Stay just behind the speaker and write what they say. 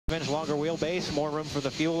Longer wheelbase, more room for the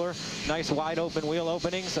fueler, nice wide open wheel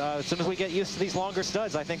openings. As soon as we get used to these longer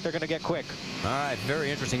studs, I think they're going to get quick. All right,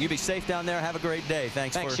 very interesting. You be safe down there. Have a great day.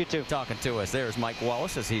 Thanks for you too. Talking to us. There's Mike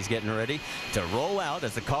Wallace as he's getting ready to roll out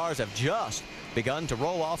as the cars have just begun to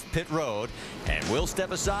roll off pit road. And we'll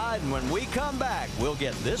step aside, and when we come back, we'll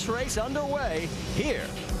get this race underway here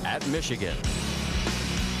at Michigan.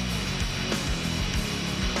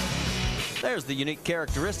 There's the unique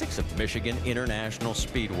characteristics of Michigan International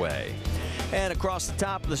Speedway. And across the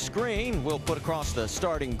top of the screen, we'll put across the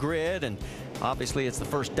starting grid. And obviously, it's the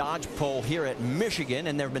first Dodge pole here at Michigan.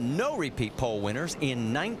 And there have been no repeat pole winners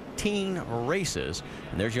in 19 races.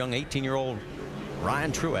 And there's young 18-year-old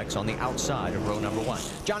Ryan Truex on the outside of row number 1.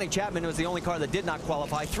 Johnny Chapman was the only car that did not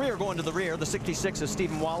qualify. 3 are going to the rear. The 66 of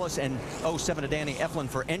Stephen Wallace and 07 of Danny Eflin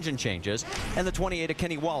for engine changes, and the 28 of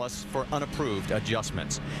Kenny Wallace for unapproved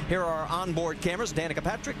adjustments. Here are our onboard cameras. Danica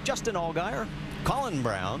Patrick, Justin Allgaier, Colin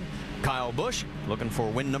Brown, Kyle Busch looking for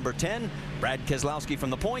win number 10, Brad Keselowski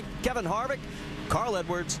from the point, Kevin Harvick, Carl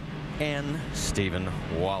Edwards, and Stephen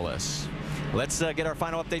Wallace. Let's get our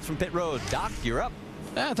final updates from pit road. Doc, you're up.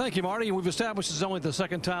 Thank you, Marty. We've established this is only the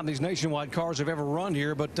second time these nationwide cars have ever run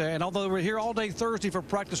here, but and although we're here all day Thursday for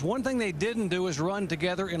practice, one thing they didn't do is run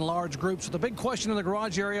together in large groups. So the big question in the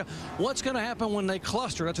garage area, what's going to happen when they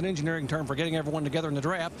cluster? That's an engineering term for getting everyone together in the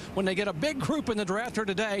draft. When they get a big group in the draft here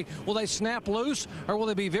today, will they snap loose, or will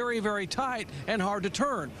they be very, very tight and hard to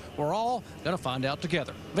turn? We're all going to find out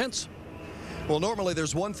together. Vince? Well, normally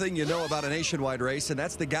there's one thing you know about a nationwide race, and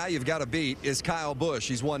that's the guy you've got to beat is Kyle Busch.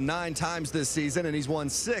 He's won 9 times this season, and he's won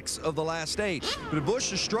 6 of the last 8. But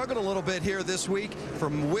Busch has struggled a little bit here this week,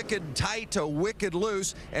 from wicked tight to wicked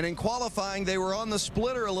loose. And in qualifying, they were on the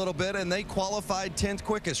splitter a little bit, and they qualified 10th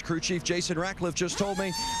quickest. Crew Chief Jason Ratcliffe just told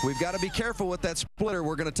me we've got to be careful with that splitter.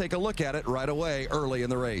 We're going to take a look at it right away early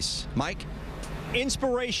in the race. Mike?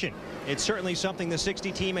 Inspiration. It's certainly something the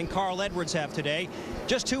 60 team and Carl Edwards have today.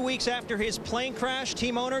 Just 2 weeks after his plane crash,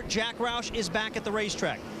 team owner Jack Roush is back at the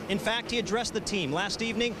racetrack. In fact, he addressed the team last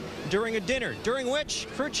evening during a dinner, during which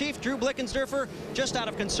crew chief Drew Blickensderfer, just out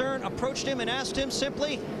of concern, approached him and asked him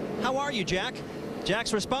simply, "How are you, Jack?"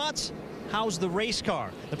 Jack's response, "How's the race car?"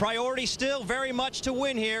 The priority still very much to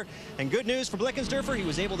win here. And good news for Blickensderfer, he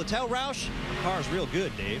was able to tell Roush, "The car's real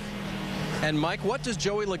good, Dave." And Mike, what does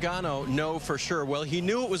Joey Logano know for sure? Well, he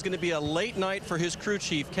knew it was going to be a late night for his crew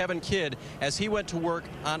chief, Kevin Kidd, as he went to work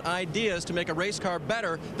on ideas to make a race car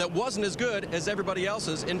better that wasn't as good as everybody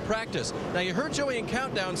else's in practice. Now, you heard Joey in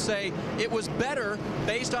Countdown say it was better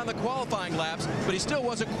based on the qualifying laps, but he still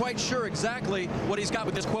wasn't quite sure exactly what he's got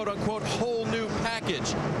with this quote-unquote whole new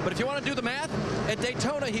package. But if you want to do the math, at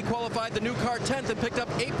Daytona, he qualified the new car 10th and picked up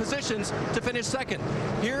 8 positions to finish 2nd.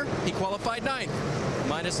 Here, he qualified 9th.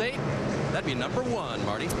 -8. That'd be number 1,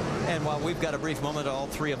 Marty. And while we've got a brief moment, all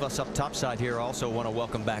 3 of us up topside here also want to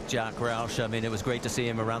welcome back Jack Roush. I mean, it was great to see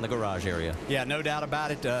him around the garage area. Yeah, no doubt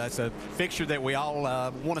about it. It's a fixture that we all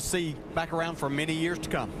want to see back around for many years to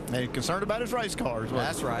come. They're concerned about his race cars.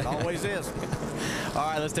 That's right, always is. All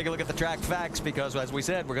right, let's take a look at the track facts, because as we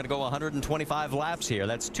said, we're going to go 125 laps here.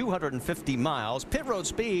 That's 250 miles. Pit road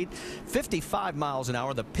speed, 55 miles an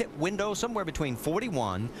hour. The pit window, somewhere between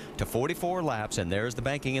 41 to 44 laps. And there's the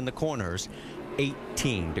banking in the corners,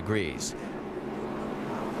 18 degrees.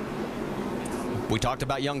 We talked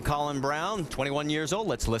about young Colin Brown, 21 years old.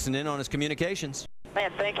 Let's listen in on his communications. Man,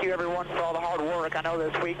 thank you everyone for all the hard work. I know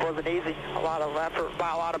this week wasn't easy. A lot of effort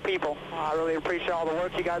by a lot of people. I really appreciate all the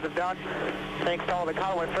work you guys have done. Thanks to all the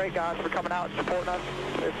Conway Freight guys for coming out and supporting us.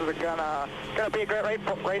 This is gonna be a great race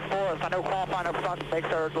for us. I know qualifying up front makes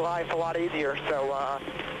our life a lot easier. So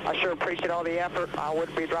I sure appreciate all the effort. I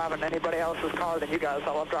wouldn't be driving anybody else's car than you guys.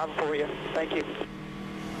 I love driving for you. Thank you.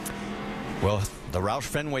 Well, the Roush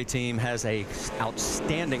Fenway team has an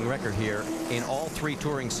outstanding record here in all 3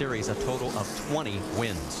 touring series, a total of 20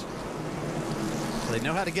 wins. They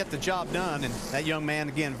know how to get the job done, and that young man,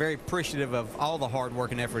 again, very appreciative of all the hard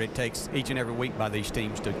work and effort it takes each and every week by these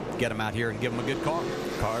teams to get them out here and give them a good car.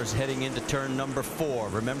 Cars heading into turn number 4.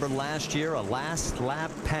 Remember last year, a last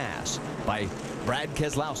lap pass by Brad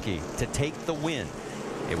Keselowski to take the win.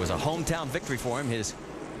 It was a hometown victory for him. His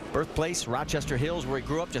birthplace, Rochester Hills, where he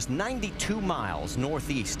grew up, just 92 miles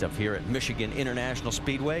northeast of here at Michigan International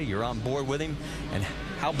Speedway. You're on board with him. And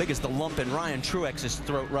how big is the lump in Ryan Truex's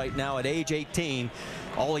throat right now at age 18?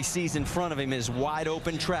 All he sees in front of him is wide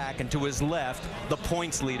open track, and to his left, the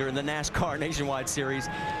points leader in the NASCAR Nationwide Series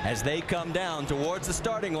as they come down towards the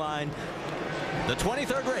starting line. The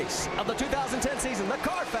 23rd race of the 2010 season, the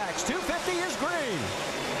Carfax 250 is green.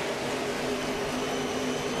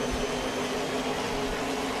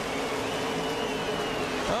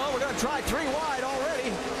 Oh, we're going to try 3 wide already.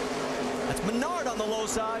 It's Menard on the low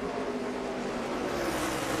side.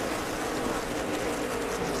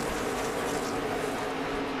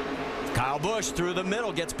 Kyle Busch through the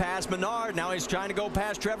middle, gets past Menard. Now he's trying to go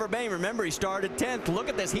past Trevor Bayne. Remember, he started 10th. Look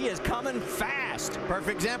at this. He is coming fast.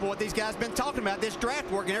 Perfect example of what these guys been talking about, this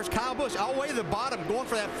draft work. And there's Kyle Busch all the way to the bottom going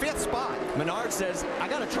for that 5th spot. Menard says, I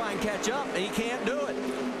got to try and catch up, and he can't do it.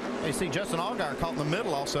 You see Justin Allgaier caught in the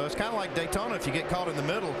middle also. It's kind of like Daytona. If you get caught in the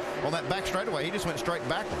middle on that back straightaway, he just went straight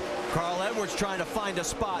backward. Carl Edwards trying to find a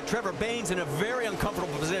spot. Trevor Bayne's in a very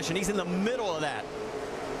uncomfortable position. He's in the middle of that.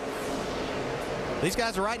 These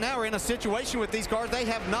guys right now are in a situation with these cars they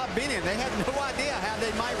have not been in. They have no idea how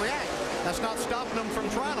they might react. That's not stopping them from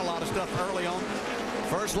trying a lot of stuff early on.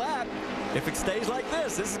 First lap, if it stays like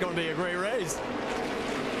this is going to be a great race.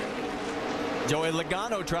 Joey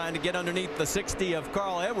Logano trying to get underneath the 60 of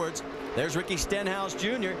Carl Edwards. There's Ricky Stenhouse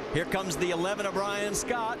Jr. Here comes the 11 of Brian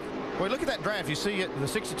Scott. Well, look at that draft. You see it, the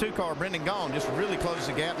 62 car, Brendan Gaughan, just really closed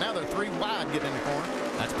the gap. Now they're 3 wide getting in the corner.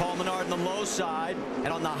 That's Paul Menard on the low side. And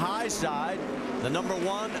on the high side, the number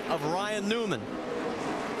 1 of Ryan Newman.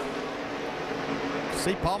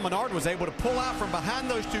 See, Paul Menard was able to pull out from behind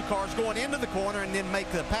those 2 cars going into the corner and then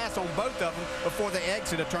make the pass on both of them before they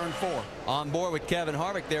exit a turn 4. On board with Kevin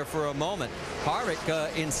Harvick there for a moment. Harvick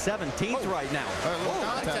in 17th right now.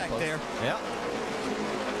 Contact there. Yeah.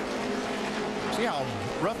 See how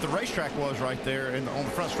rough the racetrack was right there on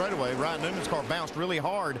the front straightaway. Ryan Newman's car bounced really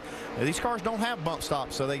hard. These cars don't have bump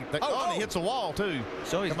stops, so and he hits a wall too.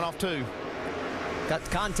 So he's coming off 2. Got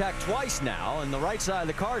contact twice now, and the right side of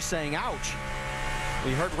the car saying ouch.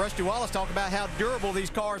 We heard Rusty Wallace talk about how durable these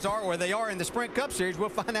cars are, or they are in the Sprint Cup Series. We'll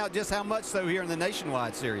find out just how much so here in the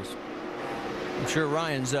Nationwide Series. I'm sure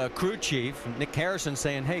Ryan's crew chief, Nick Harrison,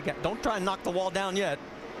 saying, hey, don't try and knock the wall down yet.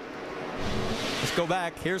 Let's go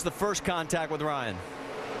back. Here's the first contact with Ryan.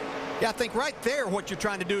 Yeah, I think right there what you're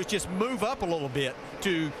trying to do is just move up a little bit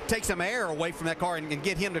to take some air away from that car and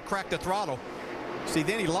get him to crack the throttle. See,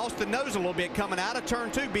 then he lost the nose a little bit coming out of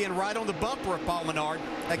turn 2, being right on the bumper of Paul Menard.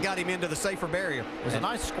 That got him into the safer barrier. It was a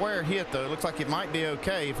nice square hit, though. It looks like it might be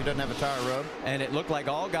okay if he doesn't have a tire rub. And it looked like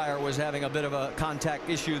Allgaier was having a bit of a contact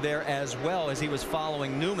issue there as well as he was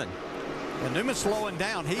following Newman. And Newman's slowing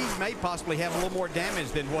down. He may possibly have a little more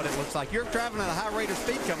damage than what it looks like. You're traveling at a high rate of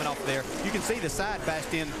speed coming off there. You can see the side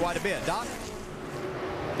bashed in quite a bit. Doc?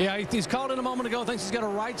 Yeah, he's called in a moment ago. Thinks he's got a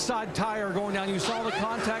right side tire going down. You saw the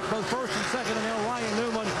contact both first and second, and now Ryan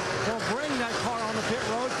Newman will bring that car on the pit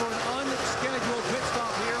road for an unscheduled pit stop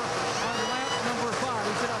here on lap number 5.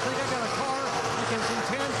 He said, I think I got a car that can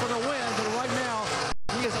contend for the win, but right now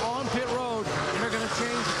he is on pit road, and they're going to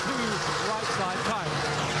change to right side tires.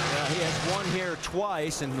 He has won here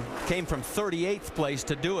twice and came from 38th place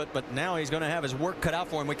to do it, but now he's going to have his work cut out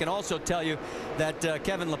for him. We can also tell you that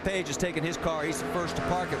Kevin LePage has taken his car. He's the first to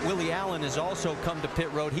park it. Willie Allen has also come to pit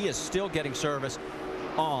road. He is still getting service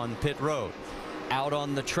on pit road. Out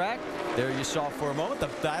on the track, there you saw for a moment the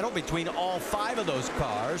battle between all 5 of those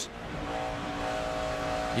cars.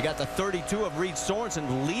 You got the 32 of Reed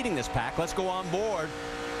Sorensen leading this pack. Let's go on board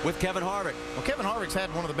with Kevin Harvick. Well, Kevin Harvick's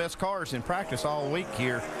had one of the best cars in practice all week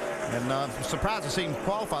here, and I'm surprised to see him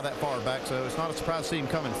qualify that far back, so it's not a surprise to see him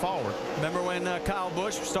coming forward. Remember when Kyle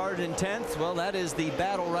Busch started in 10th? Well, that is the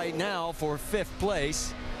battle right now for 5th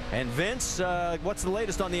place. And Vince, what's the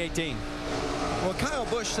latest on the 18? Well, Kyle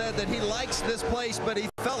Busch said that he likes this place, but he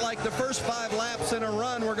felt like the first 5 laps in a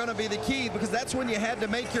run were going to be the key, because that's when you had to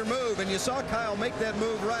make your move. And you saw Kyle make that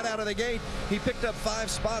move right out of the gate. He picked up 5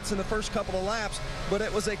 spots in the first couple of laps, but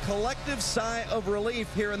it was a collective sigh of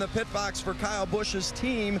relief here in the pit box for Kyle Busch's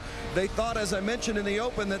team. They thought, as I mentioned in the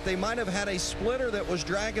open, that they might have had a splitter that was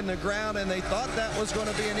dragging the ground, and they thought that was going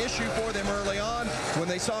to be an issue for them early on. When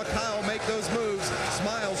they saw Kyle make those moves,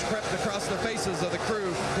 smiles crept across the faces of the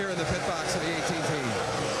crew here in the pit box of the 18 team.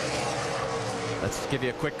 Let's give you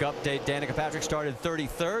a quick update. Danica Patrick started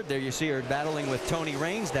 33rd. There you see her battling with Tony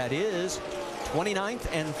Raines. That is 29th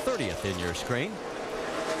and 30th in your screen.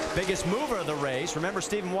 Biggest mover of the race. Remember,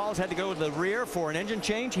 Stephen Wallace had to go to the rear for an engine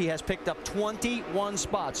change. He has picked up 21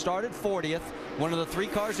 spots. Started 40th. One of the 3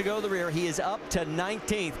 cars to go to the rear. He is up to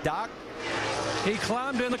 19th. Doc? He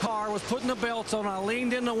climbed in the car, was putting the belts on. I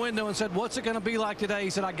leaned in the window and said, what's it going to be like today? He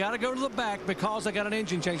said, I got to go to the back because I got an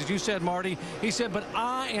engine change, as you said, Marty. He said, but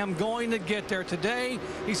I am going to get there today.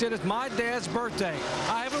 He said, it's my dad's birthday.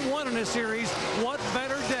 I haven't won in this series. What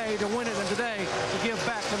better day to win it than today to give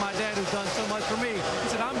back to my dad who's done so much for me? He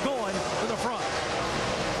said, I'm going to the front.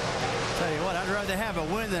 Tell you what, I'd rather have a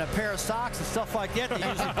win than a pair of socks and stuff like that. They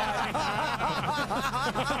usually buy me.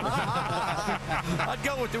 I'd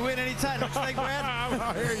go with the win anytime. Don't you think, Brad?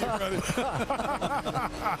 I hear you, buddy.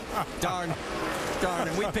 Darn,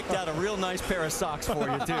 and we picked out a real nice pair of socks for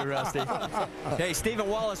you too, Rusty. Hey, Stephen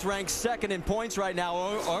Wallace ranks second in points right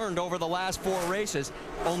now, earned over the last 4 races.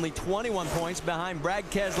 Only 21 points behind Brad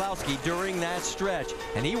Keselowski during that stretch.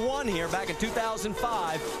 And he won here back in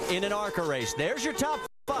 2005 in an ARCA race. There's your top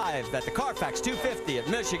 5 at the Carfax 250 at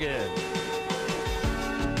Michigan.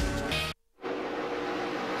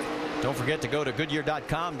 Don't forget to go to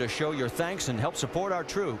Goodyear.com to show your thanks and help support our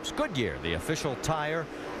troops. Goodyear, the official tire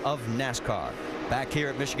of NASCAR. Back here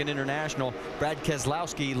at Michigan International, Brad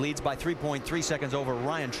Keselowski leads by 3.3 seconds over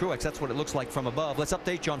Ryan Truex. That's what it looks like from above. Let's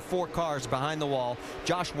update you on 4 cars behind the wall.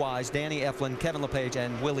 Josh Wise, Danny Eflin, Kevin LePage,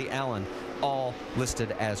 and Willie Allen, all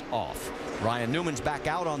listed as off. Ryan Newman's back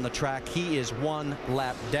out on the track. He is 1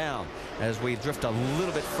 lap down. As we drift a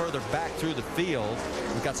little bit further back through the field,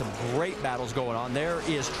 we've got some great battles going on. There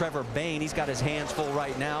is Trevor Bayne. He's got his hands full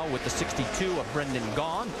right now with the 62 of Brendan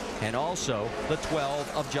Gaughan and also the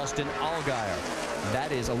 12 of Justin Allgaier.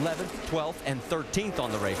 That is 11th, 12th, and 13th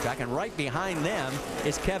on the racetrack. And right behind them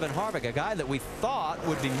is Kevin Harvick, a guy that we thought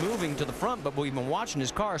would be moving to the front, but we've been watching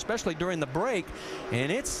his car, especially during the break,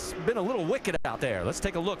 and it's been a little wicked out there. Let's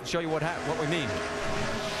take a look and show you what we mean.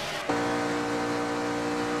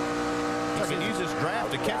 Looks like he used his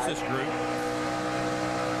draft to catch this group.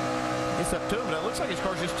 Gets up to him, but it looks like his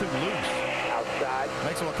car's just too loose. Outside.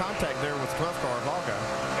 Makes a little contact there with the 12 car of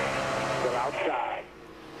Allgaier. Still outside.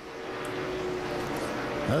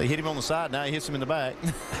 Well, he hit him on the side. Now he hits him in the back.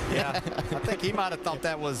 Yeah, I think he might have thought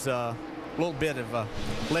that was a little bit of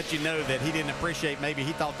let you know that he didn't appreciate. Maybe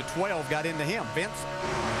he thought the 12 got into him. Vince?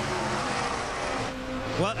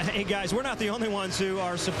 Well, hey guys, we're not the only ones who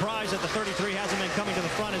are surprised that the 33 hasn't been coming to the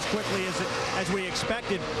front as quickly as we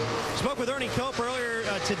expected. Spoke with Ernie Cope earlier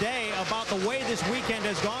today about the way this weekend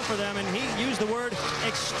has gone for them, and he used the word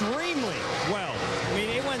extremely well. I mean,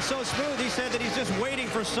 it went so smooth. He said that he's just waiting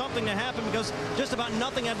for something to happen because just about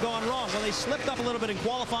nothing had gone wrong. Well, they slipped up a little bit in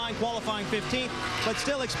qualifying 15th, but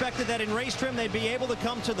still expected that in race trim they'd be able to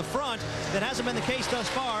come to the front. That hasn't been the case thus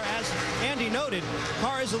far. As Andy noted,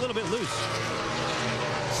 car is a little bit loose.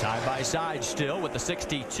 Side by side still with the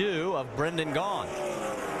 62 of Brendan Gaughan.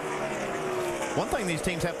 One thing these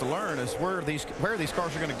teams have to learn is where these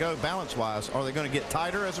cars are going to go balance-wise. Are they going to get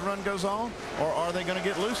tighter as the run goes on, or are they going to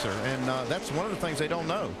get looser? And that's one of the things they don't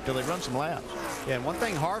know till they run some laps. Yeah, and one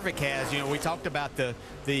thing Harvick has, you know, we talked about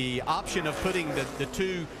the option of putting the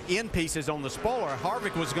 2 end pieces on the spoiler.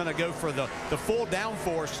 Harvick was going to go for the full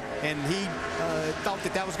downforce, and he thought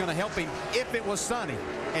that was going to help him if it was sunny.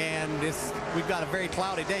 And we've got a very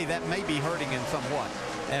cloudy day. That may be hurting him somewhat.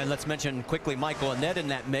 And let's mention quickly Michael Annett in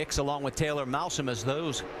that mix, along with Taylor Mousom, as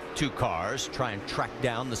those 2 cars try and track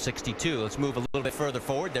down the 62. Let's move a little bit further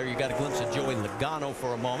forward. There you got a glimpse of Joey Logano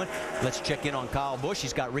for a moment. Let's check in on Kyle Busch.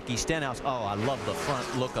 He's got Ricky Stenhouse. Oh, I love the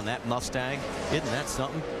front look on that Mustang. Isn't that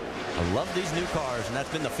something? I love these new cars, and that's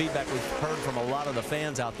been the feedback we've heard from a lot of the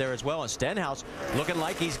fans out there as well. And Stenhouse looking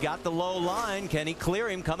like he's got the low line. Can he clear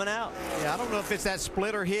him coming out? Yeah, I don't know if it's that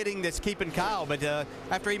splitter hitting that's keeping Kyle, but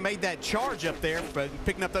after he made that charge up there,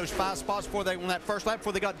 picking up those 5 spots on that first lap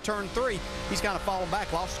before they got to turn 3, he's kind of fallen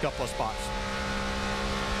back, lost a couple of spots.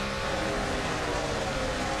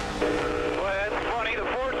 Well, that's funny. The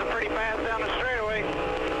Fords are pretty fast down the straightaway.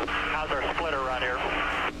 How's our splitter right here?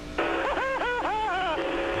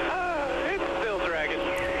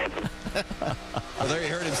 Well, there you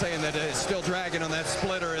heard him saying that it's still dragging on that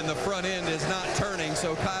splitter and the front end is not turning,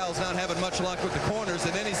 so Kyle's not having much luck with the corners.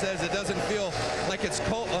 And then he says it doesn't feel like it's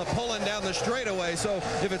pulling down the straightaway. So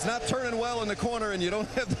if it's not turning well in the corner and you don't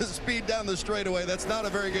have the speed down the straightaway, that's not a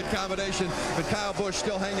very good combination. But Kyle Busch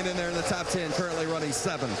still hanging in there in the top 10, currently running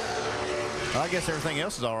 7th. I guess everything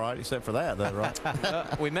else is all right except for that, though,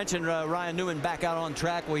 right? We mentioned Ryan Newman back out on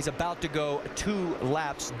track. Well, he's about to go 2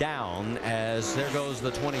 laps down, as there goes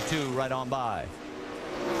the 22 right on by.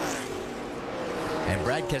 And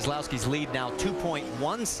Brad Keselowski's lead now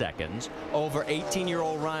 2.1 seconds over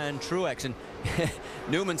 18-year-old Ryan Truex. And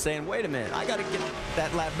Newman saying, wait a minute, I got to get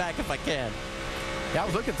that lap back if I can. Yeah, I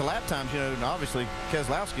was looking at the lap times, you know, and obviously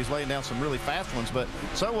Keselowski's laying down some really fast ones, but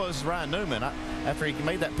so was Ryan Newman. After he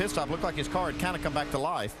made that pit stop, looked like his car had kind of come back to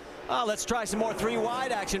life. Oh, let's try some more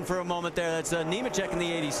 3-wide action for a moment there. That's Nemechek in the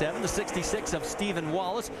 87, the 66 of Stephen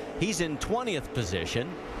Wallace. He's in 20th position.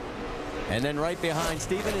 And then right behind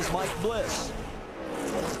Stephen is Mike Bliss.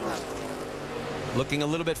 Looking a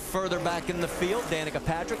little bit further back in the field, Danica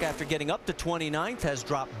Patrick, after getting up to 29th, has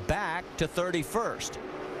dropped back to 31st.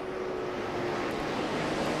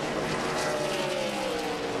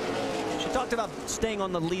 talked about staying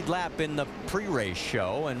on the lead lap in the pre-race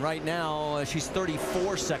show, and right now she's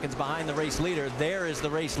 34 seconds behind the race leader. There is the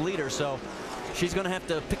race leader, so she's going to have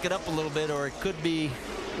to pick it up a little bit, or it could be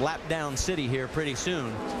lap down city here pretty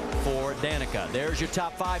soon for Danica. There's your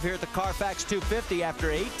top 5 here at the Carfax 250 after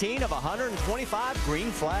 18 of 125 green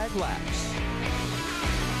flag laps.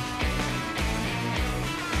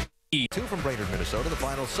 E2 from Brainerd, Minnesota, the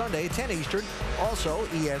final Sunday, 10 Eastern, also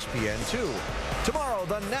ESPN2. Tomorrow,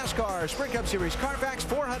 the NASCAR Sprint Cup Series Carfax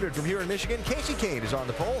 400 from here in Michigan. Casey Kane is on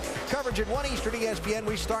the pole. Coverage at 1 Eastern ESPN.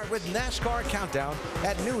 We start with NASCAR Countdown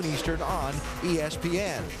at noon Eastern on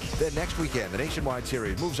ESPN. Then next weekend, the Nationwide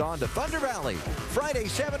Series moves on to Thunder Valley. Friday,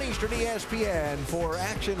 7 Eastern ESPN for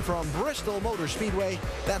action from Bristol Motor Speedway.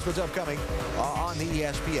 That's what's upcoming on the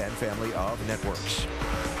ESPN family of networks.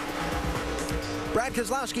 Brad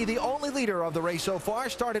Keselowski, the only leader of the race so far,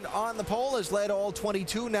 started on the pole, has led all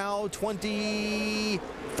 22, now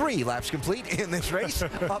 23 laps complete in this race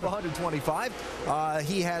of 125.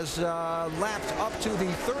 He has lapped up to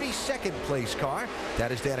the 32nd place car.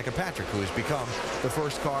 That is Danica Patrick, who has become the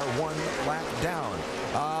first car 1 lap down.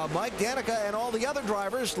 Mike, Danica and all the other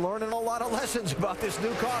drivers learning a lot of lessons about this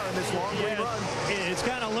new car and this long green run. It's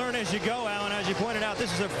kind of learn as you go, Alan. As you pointed out,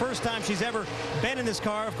 this is the first time she's ever been in this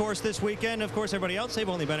car. Of course, this weekend, of course, everybody else, they've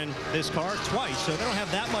only been in this car twice, so they don't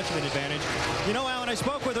have that much of an advantage. You know, Alan, I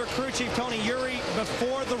spoke with her crew chief, Tony Uri,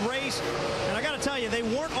 before the race, and I got to tell you, they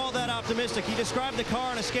weren't all that optimistic. He described the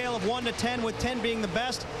car on a scale of 1 to 10, with 10 being the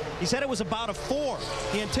best. He said it was about a 4.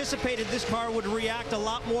 He anticipated this car would react a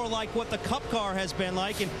lot more like what the Cup car has been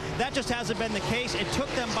like, and that just hasn't been the case. It took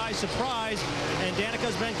them by surprise, and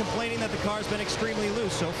Danica's been complaining that the car's been extremely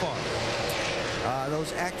loose so far.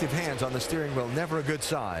 Those active hands on the steering wheel, never a good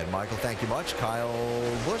sign. Michael, thank you much. Kyle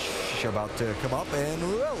Busch about to come up and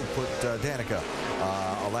will put Danica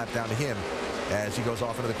a lap down to him as he goes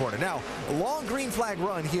off into the corner. Now, a long green flag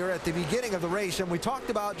run here at the beginning of the race, and we talked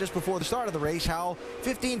about just before the start of the race how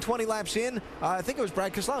 15, 20 laps in, I think it was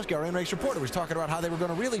Brad Keselowski, our in-race reporter, was talking about how they were going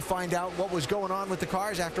to really find out what was going on with the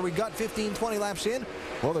cars after we got 15, 20 laps in.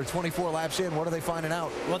 Well, they're 24 laps in. What are they finding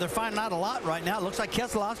out? Well, they're finding out a lot right now. It looks like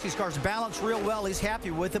Keselowski's car's balanced real well. He's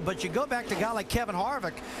happy with it, but you go back to a guy like Kevin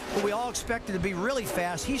Harvick, who we all expected to be really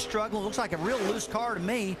fast. He's struggling. Looks like a real loose car to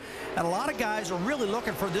me, and a lot of guys are really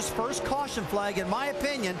looking for this first caution flag, in my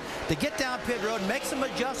opinion, to get down pit road and make some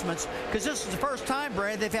adjustments, because this is the first time,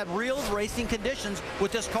 Brad, they've had real racing conditions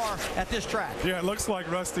with this car at this track. Yeah, it looks like,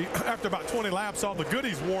 Rusty, after about 20 laps, all the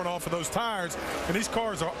goodies worn off of those tires, and these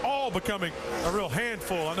cars are all becoming a real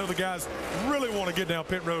handful. I know the guys really want to get down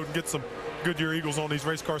pit road and get some Goodyear Eagles on these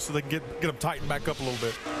race cars so they can get them tightened back up a little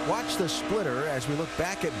bit. Watch the splitter as we look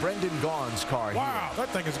back at Brendan Gaughan's car. Wow, here.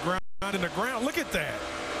 that thing is ground in the ground. Look at that.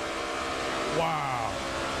 Wow.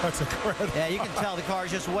 That's incredible. Yeah, you can tell the car's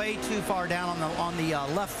just way too far down on the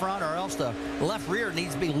left front, or else the left rear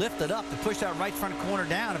needs to be lifted up to push that right front corner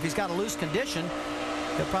down. If he's got a loose condition,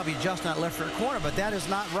 he'll probably adjust that left front corner, but that is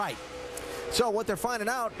not right. So what they're finding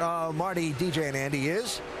out, Marty, DJ, and Andy,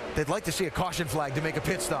 is they'd like to see a caution flag to make a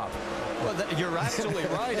pit stop. Well, you're absolutely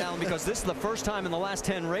right, Alan, because this is the first time in the last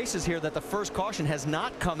 10 races here that the first caution has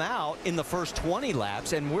not come out in the first 20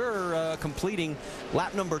 laps, and we're completing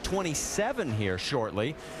lap number 27 here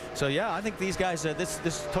shortly. So, yeah, I think these guys,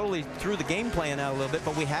 this totally threw the game plan out a little bit,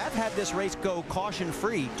 but we have had this race go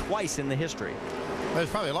caution-free twice in the history. There's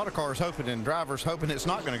probably a lot of cars hoping and drivers hoping it's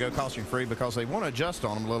not going to go caution-free because they want to adjust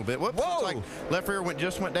on them a little bit. Whoops, looks like left rear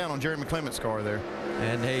just went down on Jeremy Clement's car there.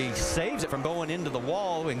 And he saves it from going into the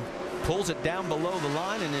wall and pulls it down below the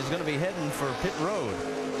line and is going to be heading for pit road.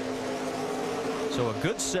 So a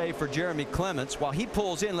good save for Jeremy Clements. While he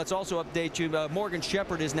pulls in, let's also update you. Morgan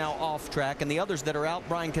Shepherd is now off track, and the others that are out,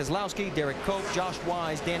 Brian Keselowski, Derek Cope, Josh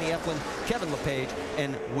Wise, Danny Eflin, Kevin LePage,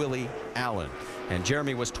 and Willie Allen. And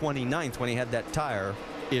Jeremy was 29th when he had that tire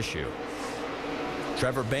issue.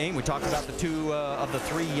 Trevor Bayne, we talked about the two of the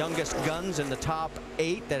three youngest guns in the top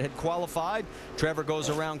 8 that had qualified. Trevor goes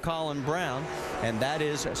around Colin Brown, and that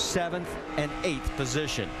is 7th and 8th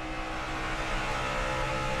position.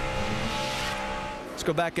 Let's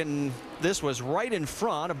go back, and this was right in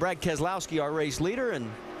front of Brad Keselowski, our race leader, and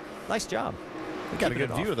nice job. We got a good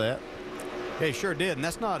view of that. Yeah, he sure did, and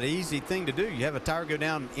that's not an easy thing to do. You have a tire go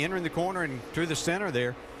down, entering the corner and through the center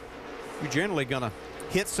there. You're generally going to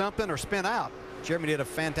hit something or spin out. Jeremy did a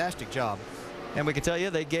fantastic job. And we can tell you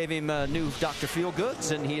they gave him new Dr.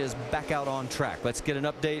 Feelgoods, and he is back out on track. Let's get an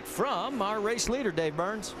update from our race leader, Dave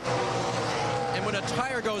Burns. And when a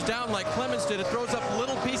tire goes down like Clements did, it throws up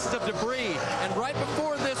little pieces of debris. And right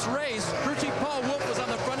before this race, crew chief Paul Wolf was on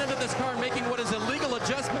the front end of this car making what is a legal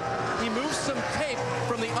adjustment. He moved some tape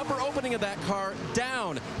from the upper opening of that car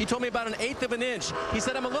down. He told me about 1/8 of an inch. He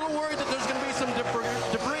said, I'm a little worried that there's going to be some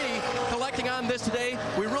debris collecting on this today.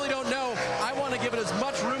 We really don't know. I want to give it as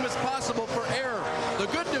much room as possible for error. The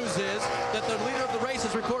good news is that the leader of the race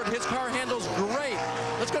has recorded his car handles great.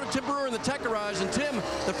 Let's go to Tim Brewer in the tech garage. And Tim,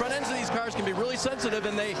 the front ends of these cars can be really sensitive,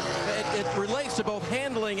 and it relates to both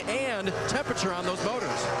handling and temperature on those motors.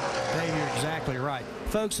 Dave, you're exactly right.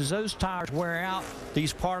 Folks, as those tires wear out,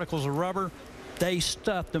 these particles of rubber, they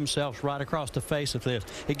stuff themselves right across the face of this.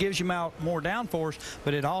 It gives you more downforce,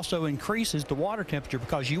 but it also increases the water temperature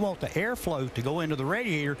because you want the airflow to go into the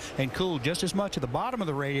radiator and cool just as much of the bottom of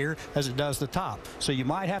the radiator as it does the top. So you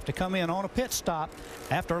might have to come in on a pit stop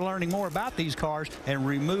after learning more about these cars and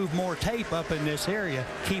remove more tape up in this area,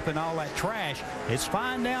 keeping all that trash. It's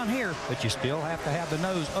fine down here, but you still have to have the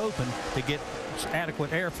nose open to get adequate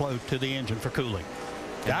airflow to the engine for cooling.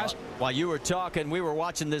 Guys, while you were talking, we were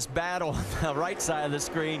watching this battle on the right side of the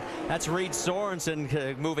screen. That's Reed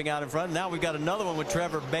Sorensen moving out in front. Now we've got another one with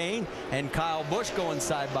Trevor Bayne and Kyle Busch going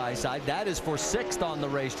side by side. That is for 6th on the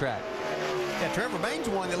racetrack. Yeah, Trevor Bayne's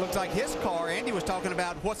one that looks like his car. Andy was talking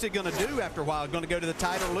about what's it going to do after a while. Going to go to the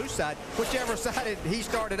tight or loose side. Whichever side he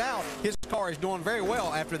started out, his car is doing very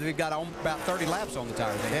well after they've got about 30 laps on the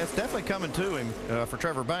tires. Yeah, it's definitely coming to him for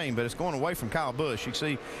Trevor Bayne, but it's going away from Kyle Busch. You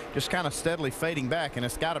see just kind of steadily fading back, and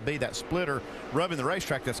it's got to be that splitter rubbing the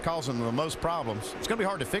racetrack that's causing the most problems. It's going to be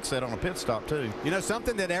hard to fix that on a pit stop, too. You know,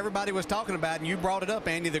 something that everybody was talking about, and you brought it up,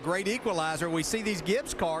 Andy, the great equalizer. We see these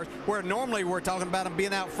Gibbs cars where normally we're talking about them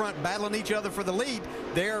being out front, battling each other for the lead.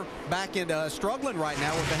 They're back in struggling right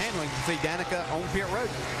now with the handling. You see Danica on pit road.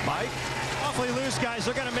 Mike? Awfully loose, guys.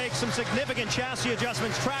 They're going to make some significant chassis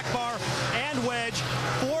adjustments, track bar and wedge.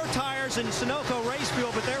 4 tires in Sunoco race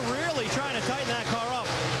fuel, but they're really trying to tighten that car up.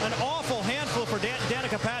 An awful handful for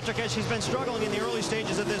Danica Patrick as she's been struggling in the early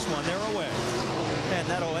stages of this one. They're away. And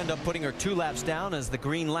that'll end up putting her 2 laps down as the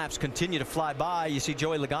green laps continue to fly by. You see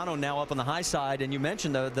Joey Logano now up on the high side, and you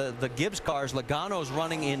mentioned the Gibbs cars. Logano's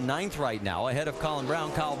running in 9th right now, ahead of Colin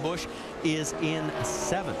Brown. Kyle Busch is in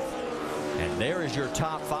 7th. And there is your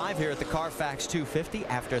top 5 here at the Carfax 250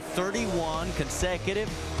 after 31 consecutive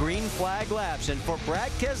green flag laps. And for Brad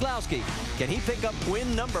Keselowski, can he pick up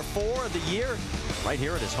win number 4 of the year right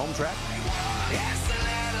here at his home track?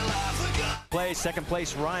 Second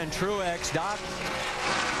place, Ryan Truex. Doc?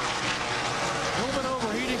 A little bit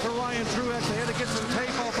overheating for Ryan Truex. They had to get some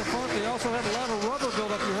tape off the front. They also had a lot of rubber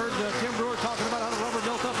buildup. You heard Tim Brewer talking about how the rubber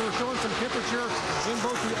built up. They were showing some temperature in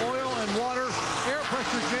both the oil and water. Air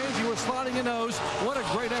pressure change. He was sliding a nose. What a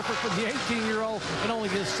great effort for the 18-year-old and only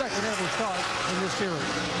his 2nd ever start in this series.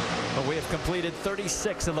 But we have completed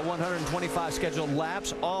 36 of the 125 scheduled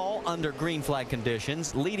laps, all under green flag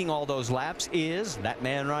conditions. Leading all those laps is that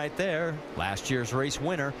man right there, last year's race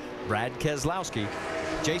winner, Brad Keselowski.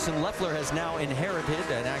 Jason Leffler has now inherited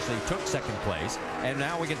and actually took 2nd place. And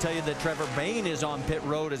now we can tell you that Trevor Bayne is on pit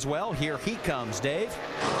road as well. Here he comes, Dave.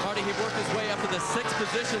 Marty, he worked his way up to the 6th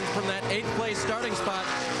position from that 8th place starting spot.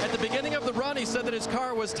 At the beginning of the run, he said that his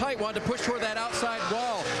car was tight, wanted to push toward that outside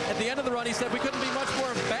wall. At the end of the run, he said we couldn't be much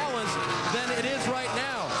more balanced than it is right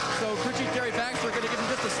now. So crew chief Jerry Baxter going to give him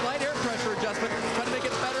just a slight air pressure adjustment, try to make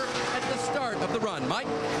it better at the start of the run. Mike?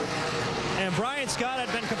 And Brian Scott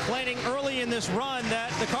had been complaining early in this run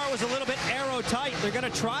that the car was a little bit aero-tight. They're going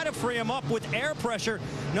to try to free him up with air pressure.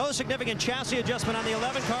 No significant chassis adjustment on the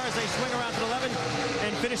 11 car as they swing around to 11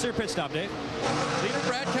 and finish their pit stop, Dave. Leader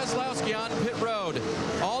Brad Keselowski on pit road.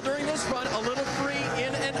 All during this run, a little free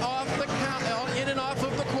in and off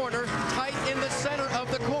of the corner, tight in the center of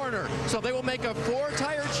the corner. So they will make a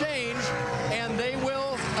 4-tire change, and they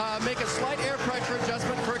will make a slight air pressure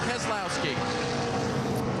adjustment for Keselowski.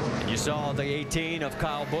 You saw the 18 of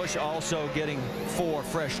Kyle Busch also getting 4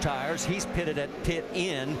 fresh tires. He's pitted at pit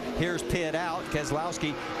in. Here's pit out.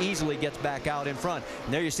 Keselowski easily gets back out in front.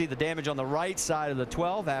 And there you see the damage on the right side of the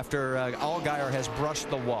 12 after Allgaier has brushed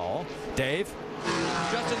the wall. Dave?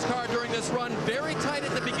 Justin's car during this run very tight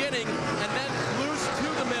at the beginning and then loose to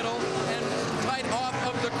the middle and tight off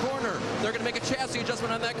of the corner. They're going to make a chassis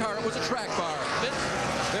adjustment on that car. It was a track bar.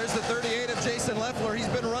 There's the 38 of Jason Leffler. He's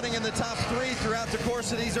been running in the top 3 throughout the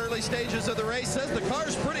course of these early stages of the race. Says the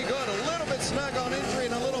car's pretty good. A little bit snug on entry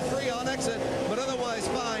and a little free on exit, but otherwise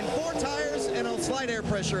fine. 4 tires and a slight air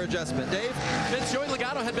pressure adjustment. Dave? Vince, Joey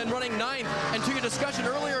Logano had been running 9th, and to your discussion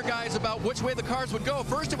earlier, guys, about which way the cars would go.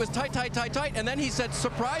 First it was tight, tight, tight, tight, and then he said,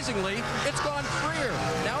 surprisingly, it's gone freer.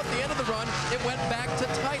 Now at the end of the run, it went back to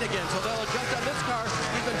tight again, so they'll adjust on this car.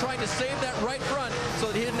 He's been trying to save that right front so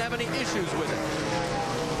that he didn't have any issues with it.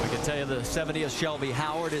 I can tell you the 70th Shelby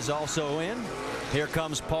Howard is also in. Here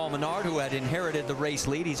comes Paul Menard, who had inherited the race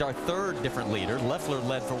lead. He's our third different leader. Leffler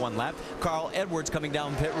led for 1 lap. Carl Edwards coming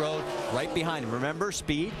down pit road right behind him. Remember,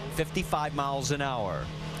 speed 55 miles an hour.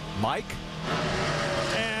 Mike?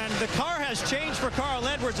 And the car has changed for Carl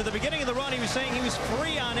Edwards. At the beginning of the run, he was saying he was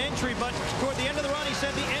free on entry, but toward the end of the run, he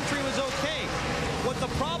said the entry was okay. What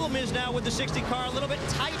the problem is now with the 60 car, a little bit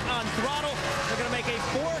tight on throttle. They're going to make a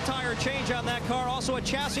 4-tire change on that car. Also a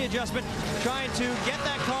chassis adjustment, trying to get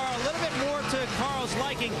that car a little bit more to Carl's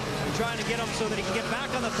liking and trying to get him so that he can get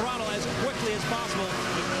back on the throttle as quickly as possible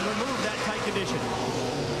and remove that tight condition.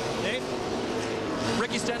 Dave?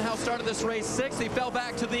 Ricky Stenhouse started this race 6th. He fell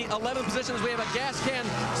back to the 11th position as we have a gas can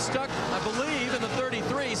stuck, I believe, in the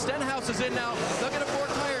 33. Stenhouse is in now. They'll get a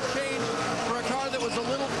 4-tire change for a car that was a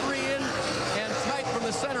little free in and tight from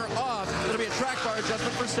the center off. It'll be a track bar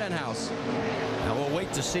adjustment for Stenhouse. Now we'll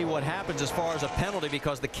wait to see what happens as far as a penalty,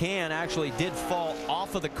 because the can actually did fall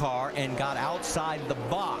off of the car and got outside the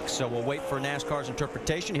box. So we'll wait for NASCAR's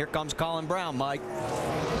interpretation. Here comes Colin Brown, Mike.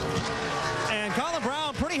 And Colin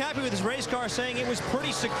Brown pretty happy with his race car, saying it was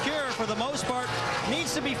pretty secure for the most part.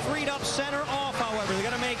 Needs to be freed up center off, however. They're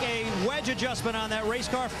going to make a wedge adjustment on that race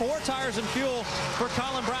car. 4 tires and fuel for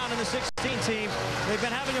Colin Brown and the 16 team. They've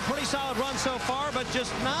been having a pretty solid run so far, but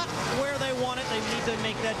just not where they want it. They need to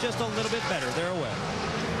make that just a little bit better. They're away.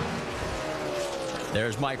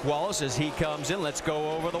 There's Mike Wallace as he comes in. Let's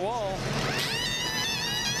go over the wall.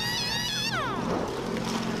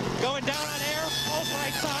 Going down on air, both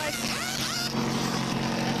right side.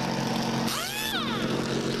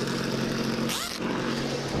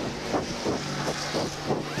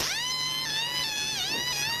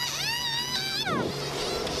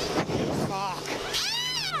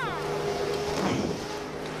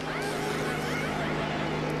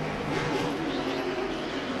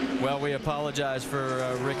 Well, we apologize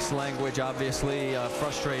for Rick's language. Obviously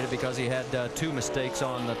frustrated because he had 2 mistakes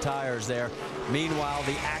on the tires there. Meanwhile,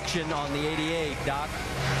 the action on the 88, Doc.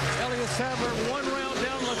 Elliott Sadler 1 round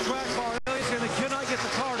down the track bar. Elliott saying they cannot get the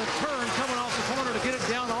car to turn, coming off the corner to get it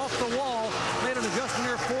down off the wall. Made an adjustment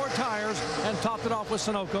here, 4 tires, and topped it off with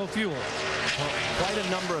Sunoco fuel. Well, quite a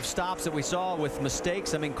number of stops that we saw with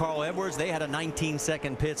mistakes. I mean, Carl Edwards, they had a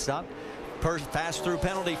 19-second pit stop. Pass-through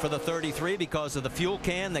penalty for the 33 because of the fuel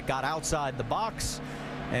can that got outside the box.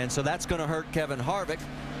 And so that's going to hurt Kevin Harvick.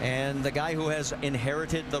 And the guy who has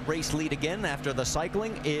inherited the race lead again after the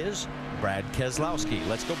cycling is Brad Keselowski.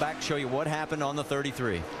 Let's go back and show you what happened on the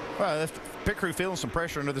 33. Well, the pit crew feeling some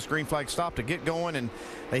pressure under this green flag stop to get going, and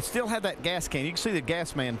they still have that gas can. You can see the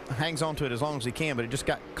gas man hangs onto it as long as he can, but it just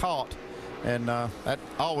got caught, and that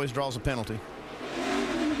always draws a penalty.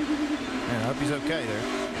 And I hope he's okay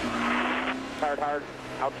there. Hard,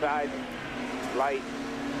 outside, light.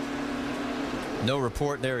 No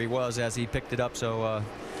report. There he was as he picked it up, so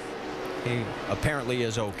he apparently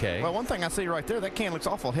is okay. Well, one thing I see right there, that can looks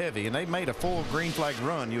awful heavy, and they made a full green flag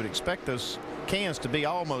run. You would expect those cans to be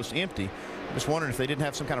almost empty. I'm just wondering if they didn't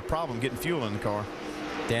have some kind of problem getting fuel in the car.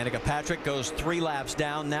 Danica Patrick goes 3 laps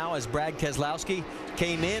down now as Brad Keselowski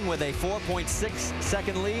came in with a 4.6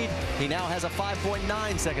 second lead. He now has a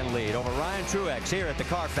 5.9 second lead over Ryan Truex here at the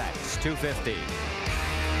Carfax 250.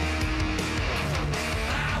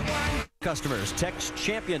 Customers, text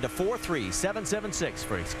champion to 43776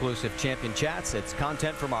 for exclusive champion chats. It's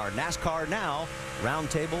content from our NASCAR Now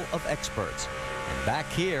roundtable of experts. And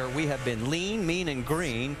back here, we have been lean, mean, and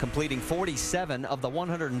green, completing 47 of the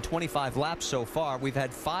 125 laps so far. We've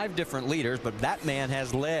had 5 different leaders, but that man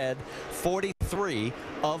has led 43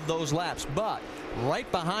 of those laps. But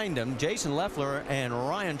right behind him, Jason Leffler and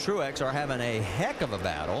Ryan Truex are having a heck of a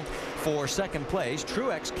battle for second place.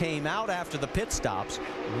 Truex came out after the pit stops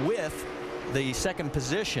with the second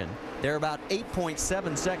position. They're about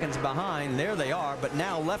 8.7 seconds behind. There they are, but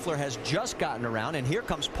now Leffler has just gotten around, and here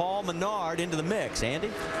comes Paul Menard into the mix. Andy?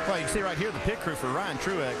 Well, you can see right here the pit crew for Ryan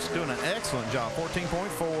Truex doing an excellent job.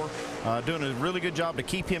 14.4, doing a really good job to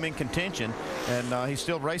keep him in contention, and he's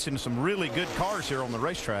still racing some really good cars here on the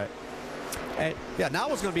racetrack. Yeah,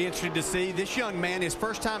 now it's going to be interesting to see this young man, his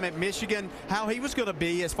first time at Michigan, how he was going to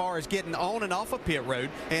be as far as getting on and off of pit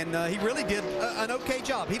road. And he really did an okay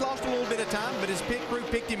job. He lost a little bit of time, but his pit crew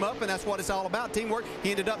picked him up, and that's what it's all about, teamwork.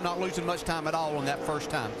 He ended up not losing much time at all on that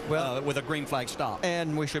first time with a green flag stop.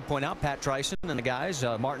 And we should point out Pat Tryson and the guys,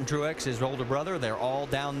 Martin Truex, his older brother, they're all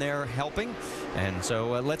down there helping. And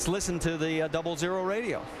so let's listen to the 00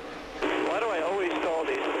 radio. Why do I always call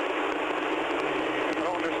these? I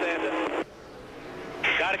don't understand it.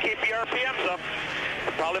 Got to keep the RPMs up.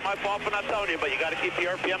 Probably my fault for not telling you, but you got to keep the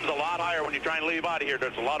RPMs a lot higher when you're trying to leave out of here.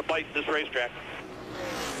 There's a lot of bites in this racetrack.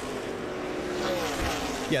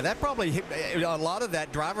 Yeah, that probably, a lot of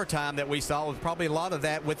that driver time that we saw was probably a lot of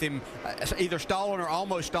that with him either stalling or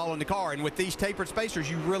almost stalling the car. And with these tapered spacers,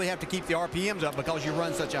 you really have to keep the RPMs up because you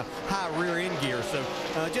run such a high rear end gear. So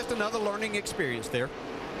just another learning experience there.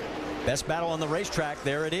 Best battle on the racetrack.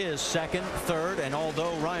 There it is, second, third, and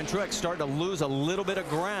although Ryan Truex starting to lose a little bit of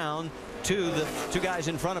ground to the two guys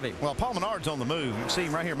in front of him. Well, Paul Menard's on the move. You can see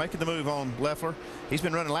him right here making the move on Leffler. He's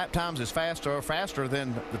been running lap times as faster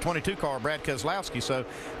than the 22 car, Brad Keselowski. So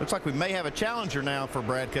looks like we may have a challenger now for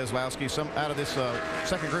Brad Keselowski. Some out of this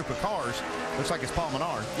second group of cars. Looks like it's Paul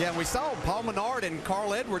Menard. Yeah, and we saw Paul Menard and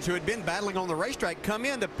Carl Edwards, who had been battling on the racetrack, come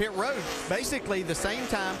into pit road basically the same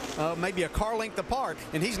time, maybe a car length apart,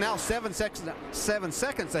 and he's now 7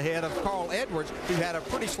 seconds ahead of Carl Edwards, who had a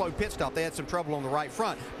pretty slow pit stop. They had some trouble on the right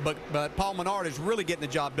front, but Paul Menard is really getting the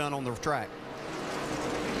job done on the track.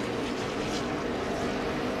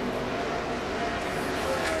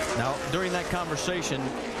 Now, during that conversation,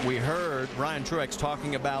 we heard Ryan Truex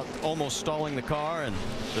talking about almost stalling the car, and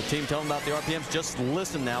the team telling him about the RPMs. Just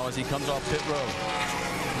listen now as he comes off pit road.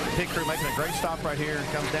 Pit crew making a great stop right here.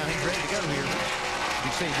 Comes down. He's ready to go here.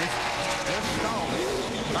 You see, just stalled.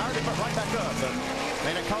 Fired it right back up, but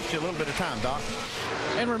man, it cost you a little bit of time, Doc.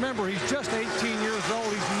 And remember, he's just 18 years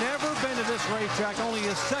old. He's never been to this racetrack, only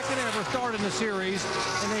his second ever start in the series.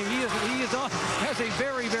 And has a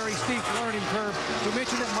very, very steep learning curve. We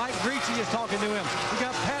mentioned that Mike Gricci is talking to him. We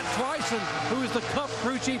got Pat Tryson, who is the Cup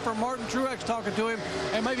crew chief for Martin Truex, talking to him.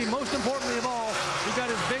 And maybe most importantly of all, we got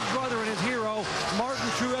his big brother and his hero,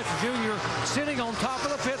 Martin Truex Jr., sitting on top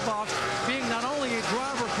of the pit box, being not only a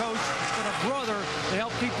driver coach, but a brother to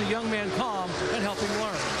help keep the young man calm and help him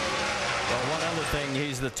learn. Well, one other thing,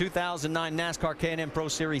 he's the 2009 NASCAR K&N Pro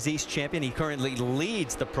Series East champion. He currently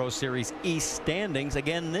leads the Pro Series East standings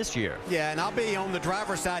again this year. Yeah, and I'll be on the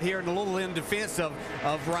driver's side here and a little in defense of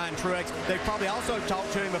Ryan Truex. They probably also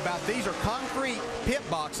talked to him about these are concrete pit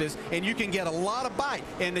boxes, and you can get a lot of bite.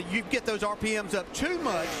 And you get those RPMs up too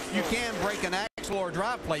much, you can break an axle or a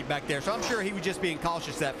drive plate back there. So I'm sure he was just being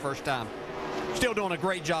cautious that first time. Still doing a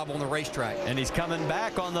great job on the racetrack. And he's coming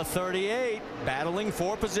back on the 38, battling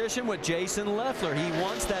for position with Jason Leffler. He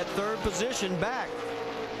wants that third position back.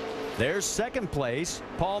 There's second place,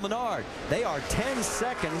 Paul Menard. They are 10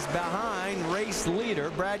 seconds behind race leader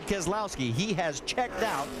Brad Keselowski. He has checked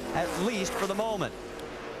out, at least for the moment.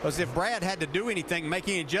 As if Brad had to do anything,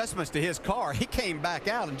 making adjustments to his car, he came back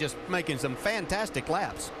out and just making some fantastic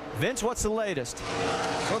laps. Vince, what's the latest?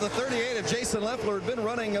 Well, the 38 of Jason Leffler had been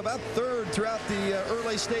running about third throughout the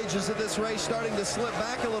early stages of this race, starting to slip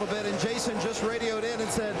back a little bit, and Jason just radioed in and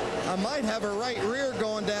said, I might have a right rear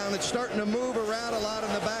going down. It's starting to move around a lot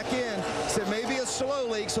in the back end. He said maybe a slow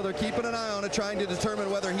leak, so they're keeping an eye on it, trying to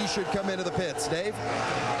determine whether he should come into the pits. Dave?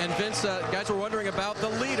 And Vince, guys were wondering about the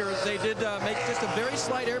leader. They did make just a very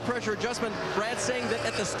slight air pressure adjustment. Brad saying that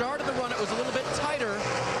at the start of the run it was a little bit tighter,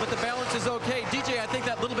 but the balance is okay. DJ, I think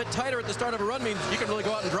that little bit tighter at the start of a run means you can really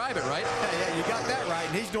go out and drive it, right? Yeah, you got that right,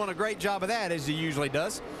 and he's doing a great job of that, as he usually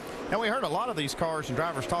does. And we heard a lot of these cars and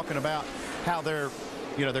drivers talking about how their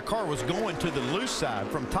car was going to the loose side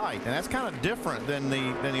from tight, and that's kind of different than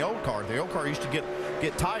the old car. The old car used to get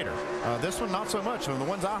tighter. This one not so much. From the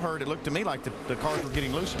ones I heard, it looked to me like the cars were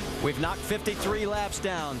getting looser. We've knocked 53 laps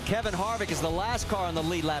down. Kevin Harvick is the last car on the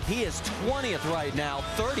lead lap. He is 20th right now,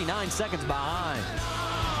 39 seconds behind.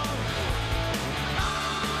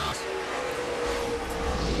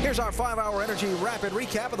 Here's our 5-Hour Energy rapid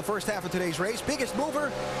recap of the first half of today's race. Biggest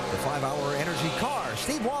mover, the 5-Hour Energy car.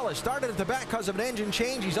 Steve Wallace started at the back because of an engine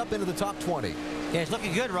change. He's up into the top 20. Yeah, he's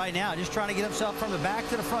looking good right now. Just trying to get himself from the back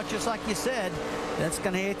to the front, just like you said. That's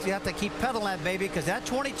going to you have to keep pedaling that baby, because that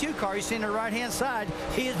 22 car you see on the right-hand side,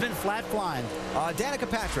 he has been flat flying. Danica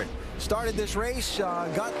Patrick started this race,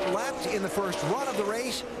 got lapped in the first run of the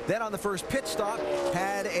race, then on the first pit stop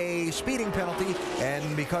had a speeding penalty,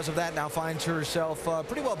 and because of that now finds herself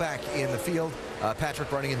pretty well back in the field.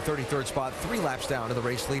 Patrick running in 33rd spot, 3 laps down to the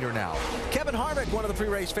race leader now. Kevin Harvick, one of the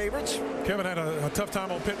pre-race favorites. Kevin had a tough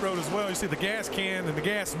time on pit road as well. You see the gas can and the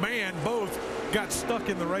gas man both got stuck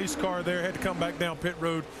in the race car there, had to come back down pit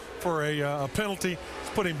road for a penalty. It's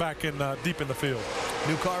put him back in deep in the field.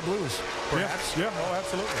 New car blues, perhaps. Yeah, oh,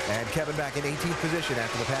 absolutely. And Kevin back in 18th position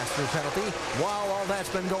after the pass-through penalty. While all that's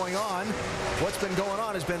been going on, what's been going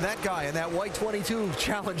on has been that guy in that white 22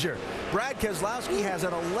 Challenger. Brad Keselowski has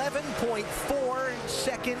an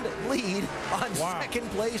 11.4-second lead on second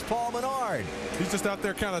place Paul Menard. He's just out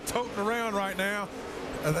there kind of toting around right now.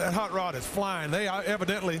 That hot rod is flying. They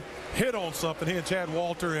evidently hit on something, he and Chad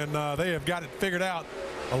Walter, and they have got it figured out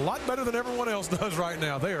a lot better than everyone else does right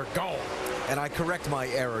now. They are gone. And I correct my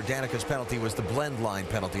error. Danica's penalty was the blend line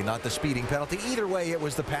penalty, not the speeding penalty. Either way, it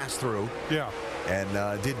was the pass-through. Yeah.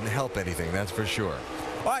 And didn't help anything, that's for sure.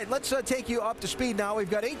 All right, let's take you up to speed now. We've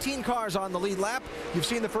got 18 cars on the lead lap. You've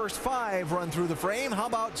seen the first 5 run through the frame. How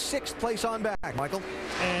about 6th place on back, Michael?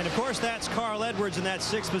 And, of course, that's Carl Edwards in that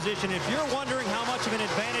 6th position. If you're wondering how much of an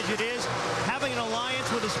advantage it is having an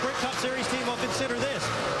alliance with a Sprint Cup Series team, well, consider this.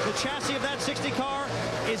 The chassis of that 60 car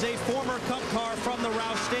is a former Cup car from the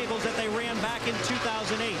Roush stables that they ran back in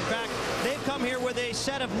 2008. In fact, they've come here with a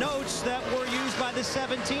set of notes that were used by the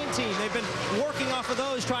 17 team. They've been working off of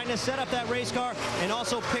those, trying to set up that race car, and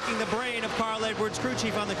also picking the brain of Carl Edwards, crew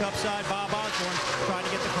chief on the Cup side, Bob Osborne, trying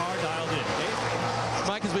to get the car dialed in. Dave?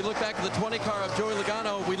 Mike, as we look back at the 20 car of Joey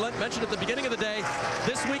Logano, we mentioned at the beginning of the day,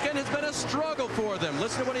 this weekend has been a struggle for them.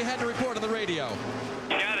 Listen to what he had to report on the radio.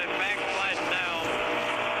 Got it backsliding now.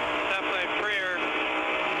 Definitely freer.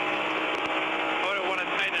 I wouldn't want to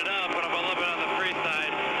tighten it up, but I'm a little bit on the free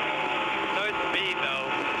side. No speed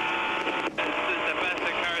though. This is the best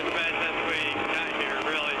the car's been since we got here,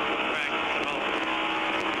 really.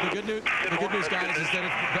 The good news, guys, is that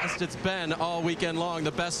it's the best it's been all weekend long,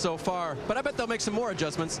 the best so far. But I bet they'll make some more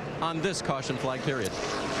adjustments on this caution flag period.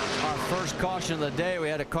 Our first caution of the day, we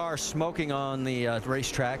had a car smoking on the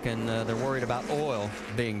racetrack, and they're worried about oil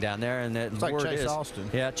being down there. And the like word Chase is, Austin.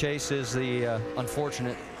 Yeah, Chase is the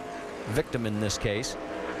unfortunate victim in this case,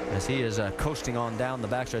 as he is coasting on down the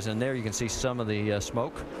backstretch. And there you can see some of the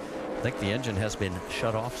smoke. I think the engine has been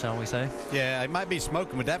shut off, shall we say? Yeah, it might be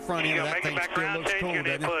smoking, but that front end of that thing still looks cool,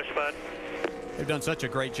 doesn't it? They've done such a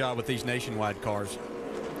great job with these Nationwide cars.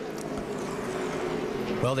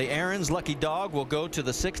 Well, the Aaron's lucky dog will go to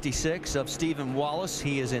the 66 of Stephen Wallace.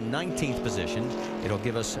 He is in 19th position. It'll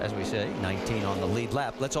give us, as we say, 19 on the lead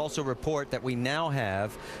lap. Let's also report that we now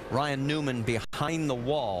have Ryan Newman behind the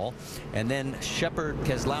wall, and then Shepard,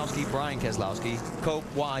 Keselowski, Brian Keselowski, Cope,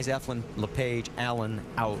 Wise, Eflin, LePage, Allen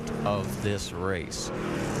out of this race.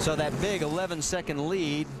 So that big 11-second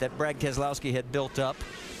lead that Brad Keselowski had built up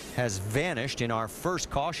has vanished in our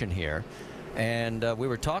first caution here. And we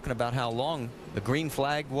were talking about how long the green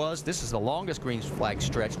flag was. This is the longest green flag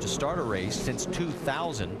stretch to start a race since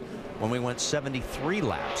 2000, when we went 73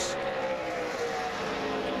 laps.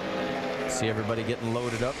 See everybody getting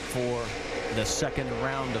loaded up for the second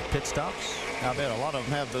round of pit stops. I bet a lot of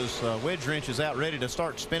them have those wedge wrenches out ready to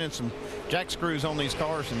start spinning some jack screws on these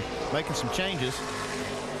cars and making some changes.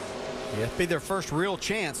 Yeah, it'd be their first real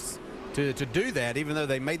chance to do that. Even though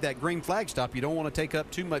they made that green flag stop, you don't want to take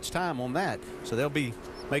up too much time on that. So they'll be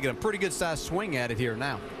making a pretty good sized swing at it here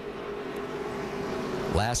now.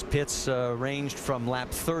 Last pits ranged from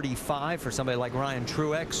lap 35 for somebody like Ryan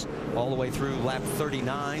Truex all the way through lap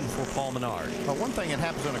 39 for Paul Menard. Well, one thing that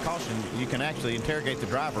happens on a caution, you can actually interrogate the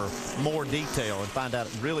driver more detail and find out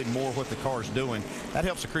really more what the car's doing. That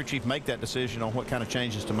helps the crew chief make that decision on what kind of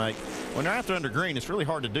changes to make. When they're out there under green, it's really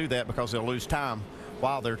hard to do that because they'll lose time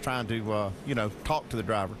while they're trying to, you know, talk to the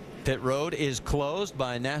driver. Pit road is closed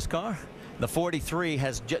by NASCAR. The 43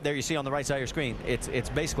 has, there you see on the right side of your screen, it's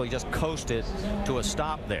basically just coasted to a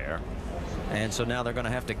stop there. And so now they're going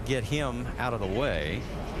to have to get him out of the way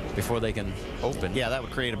before they can open. Yeah, that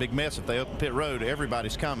would create a big mess if they open pit road.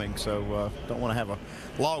 Everybody's coming, so don't want to have a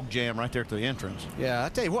log jam right there at the entrance. Yeah, I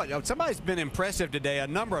tell you what, somebody's been impressive today, a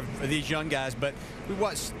number of these young guys, but we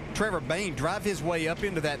watched Trevor Bayne drive his way up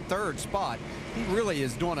into that third spot. He really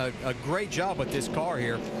is doing a great job with this car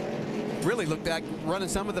here. Really looked like running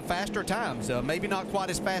some of the faster times. Maybe not quite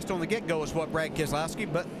as fast on the get-go as what Brad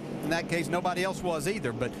Keselowski, but in that case nobody else was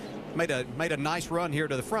either. But made a nice run here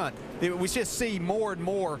to the front. We just see more and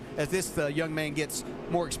more as this young man gets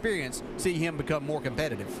more experience, see him become more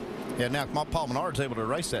competitive. Yeah, now Paul Menard's able to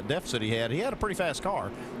erase that deficit he had. He had a pretty fast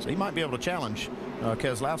car, so he might be able to challenge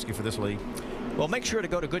Keselowski for this lead. Well, make sure to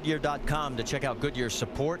go to Goodyear.com to check out Goodyear's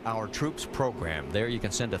Support Our Troops program. There you can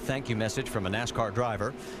send a thank you message from a NASCAR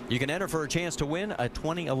driver. You can enter for a chance to win a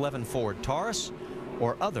 2011 Ford Taurus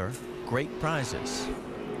or other great prizes.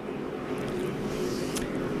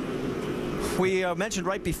 We mentioned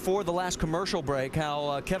right before the last commercial break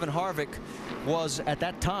how Kevin Harvick was at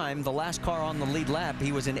that time the last car on the lead lap.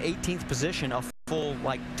 He was in 18th position, a full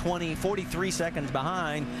like 43 seconds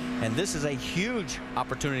behind, and this is a huge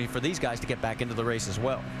opportunity for these guys to get back into the race as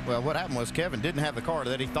well. Well, what happened was Kevin didn't have the car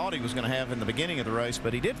that he thought he was going to have in the beginning of the race,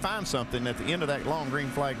 but he did find something at the end of that long green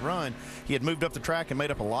flag run. He had moved up the track and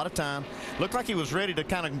made up a lot of time. Looked like he was ready to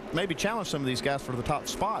kind of maybe challenge some of these guys for the top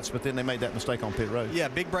spots, but then they made that mistake on pit road. Yeah,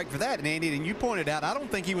 big break for that. And Andy, and you pointed out, I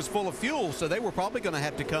don't think he was full of fuel, so they were probably going to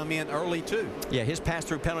have to come in early too. Yeah, his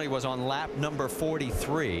pass-through penalty was on lap number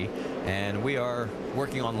 43, and we are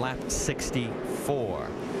working on lap 64.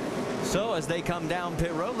 So as they come down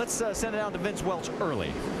pit road, let's send it out to Vince Welch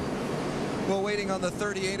early. Well, waiting on the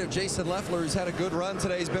 38 of Jason Leffler, who's had a good run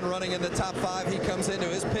today. He's been running in the top 5. He comes into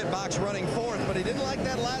his pit box running 4th, but he didn't like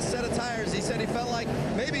that last set of tires. He said he felt like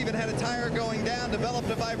maybe even had a tire going down, developed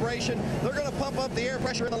a vibration. They're going to pump up the air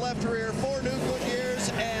pressure in the left rear. 4 new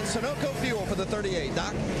Goodyears and Sunoco fuel for the 38.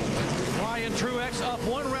 Doc? Ryan Truex up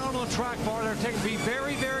 1 round on the track bar. They're taking to be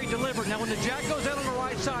very, very deliberate. Now, when the jack goes out on the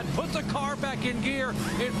right side, put the car back in gear,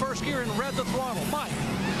 in first gear, and rev the throttle. Mike.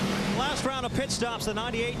 Last round of pit stops, the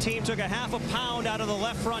 98 team took a ½ pound out of the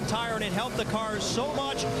left front tire, and it helped the cars so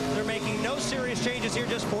much. They're making no serious changes here,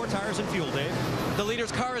 just 4 tires and fuel, Dave. The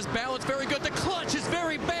leader's car is balanced very good. The clutch is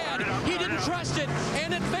very bad. He didn't trust it,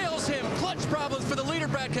 and it fails him. Clutch problems for the leader,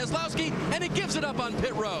 Brad Keselowski, and he gives it up on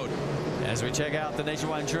pit road. As we check out the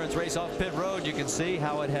Nationwide Insurance race off pit road, you can see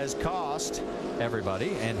how it has cost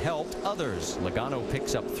everybody and helped others. Logano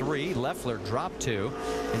picks up 3, Leffler dropped 2,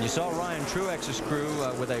 and you saw Ryan Truex's crew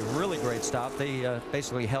with a really great stop. They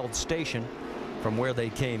basically held station from where they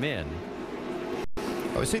came in.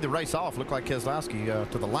 Well, we see the race off. Looked like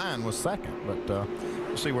Keselowski to the line was 2nd, but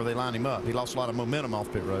we'll see where they line him up. He lost a lot of momentum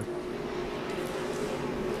off pit road.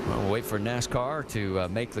 Well, we'll wait for NASCAR to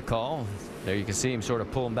make the call. There you can see him sort of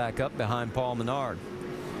pulling back up behind Paul Menard.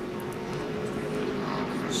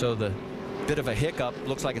 So the bit of a hiccup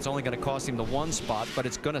looks like it's only going to cost him the 1 spot, but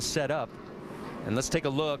it's going to set up. And let's take a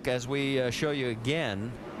look as we show you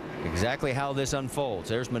again exactly how this unfolds.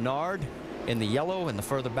 There's Menard in the yellow in the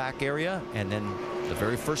further back area, and then the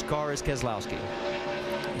very first car is Keselowski.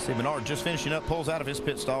 You see Menard just finishing up, pulls out of his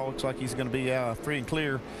pit stall. Looks like he's going to be free and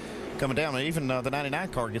clear coming down. And even the 99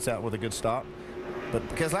 car gets out with a good stop. But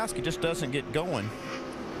Keselowski just doesn't get going.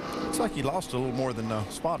 Looks like he lost a little more than a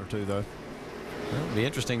spot or 2, though. Well, it'll be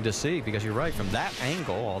interesting to see, because you're right, from that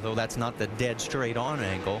angle, although that's not the dead straight on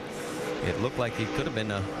angle, it looked like he could have been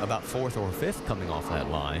about 4th or 5th coming off that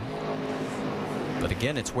line. But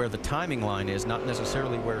again, it's where the timing line is, not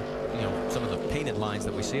necessarily where, you know, some of the painted lines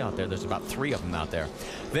that we see out there. There's about 3 of them out there.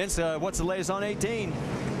 Vince, what's the latest on 18?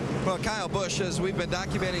 Well, Kyle Busch, as we've been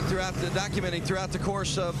documenting throughout the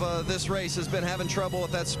course of this race, has been having trouble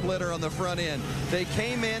with that splitter on the front end. They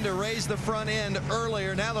came in to raise the front end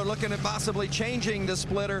earlier. Now they're looking at possibly changing the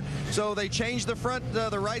splitter. So they changed the front,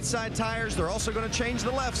 the right side tires. They're also going to change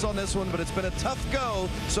the lefts on this one, but it's been a tough go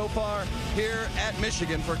so far here at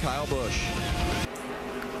Michigan for Kyle Busch.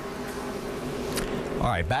 All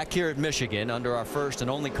right, back here at Michigan under our first and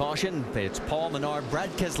only caution. It's Paul Menard,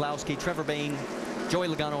 Brad Keselowski, Trevor Bayne, Joey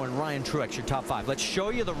Logano, and Ryan Truex, your top 5. Let's show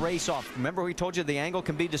you the race off. Remember we told you the angle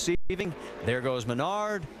can be deceiving? There goes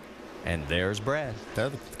Menard, and there's Brad. The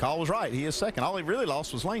call was right. He is 2nd. All he really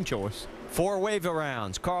lost was lane choice. 4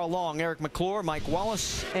 wave-arounds. Carl Long, Eric McClure, Mike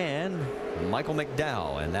Wallace, and Michael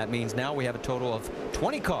McDowell. And that means now we have a total of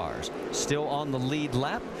 20 cars still on the lead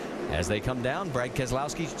lap. As they come down, Brad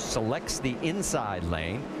Keselowski selects the inside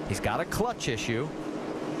lane. He's got a clutch issue.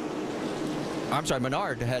 I'm sorry,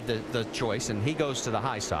 Menard had the choice, and he goes to the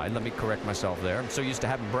high side. Let me correct myself there. I'm so used to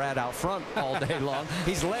having Brad out front all day long.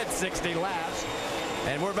 He's led 60 laps.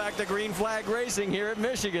 And we're back to green flag racing here at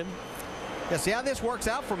Michigan. Yeah, see how this works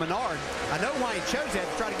out for Menard. I know why he chose that,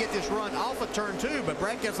 to try to get this run off of turn 2, but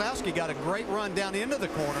Brad Keselowski got a great run down into the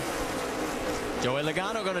corner. Joey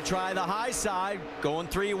Logano going to try the high side, going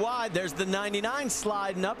 3 wide. There's the 99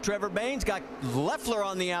 sliding up. Trevor Bayne's got Leffler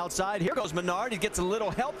on the outside. Here goes Menard. He gets a little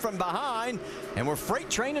help from behind, and we're freight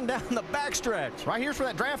training down the backstretch. Right here's where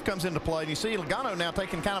that draft comes into play. And you see Logano now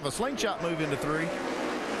taking kind of a slingshot move into 3.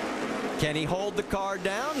 Can he hold the car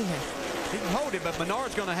down? He can hold it, but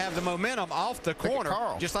Menard's going to have the momentum off the corner,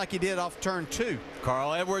 just like he did off turn 2.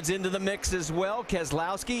 Carl Edwards into the mix as well.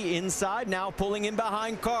 Keselowski inside, now pulling in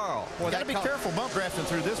behind Carl. Well, got to be careful bump drafting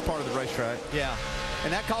through this part of the racetrack. Yeah,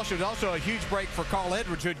 and that caution was also a huge break for Carl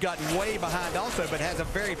Edwards, who had gotten way behind also, but has a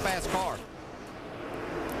very fast car.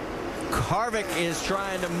 Harvick is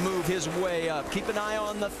trying to move his way up. Keep an eye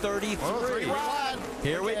on the 33.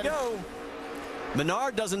 Here we go.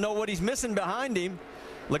 Menard doesn't know what he's missing behind him.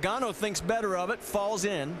 Logano thinks better of it, falls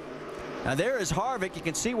in. Now there is Harvick. You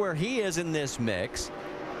can see where he is in this mix.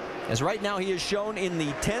 As right now he is shown in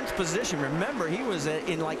the 10th position. Remember, he was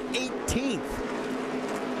in like 18th.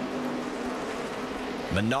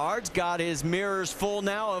 Menard's got his mirrors full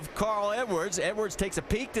now of Carl Edwards. Edwards takes a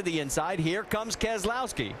peek to the inside. Here comes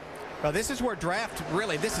Keselowski. Well, this is where draft,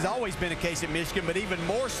 really, this has always been a case at Michigan, but even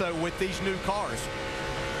more so with these new cars.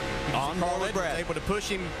 On Carl Edwards able to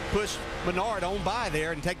push Menard on by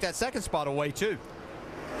there and take that 2nd spot away too.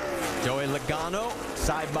 Joey Logano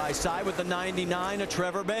side by side with the 99 of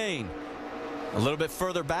Trevor Bayne. A little bit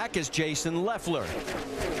further back is Jason Leffler.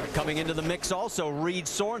 Coming into the mix also, Reed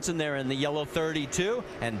Sorensen there in the yellow 32.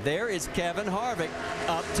 And there is Kevin Harvick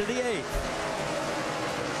up to the 8th.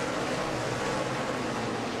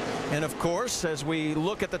 And of course, as we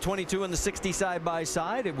look at the 22 and the 60 side by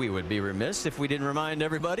side, we would be remiss if we didn't remind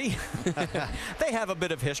everybody they have a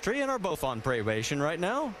bit of history and are both on probation right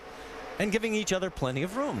now and giving each other plenty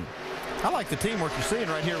of room. I like the teamwork you're seeing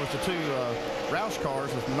right here with the two Roush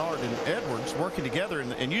cars with Menard and Edwards working together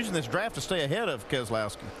and using this draft to stay ahead of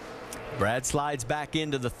Keselowski. Brad slides back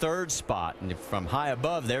into the 3rd spot, and from high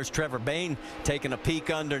above, there's Trevor Bayne taking a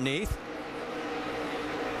peek underneath.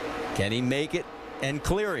 Can he make it and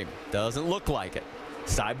clear him? Doesn't look like it.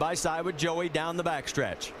 Side by side with Joey down the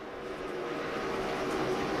backstretch.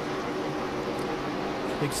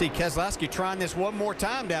 You can see Keselowski trying this one more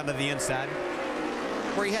time down to the inside,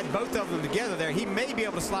 where he had both of them together there. He may be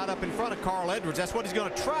able to slide up in front of Carl Edwards. That's what he's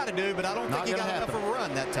going to try to do, but I don't think he got enough of a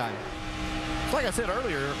run that time. Like I said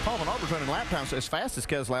earlier, Paul Menard was running lap times as fast as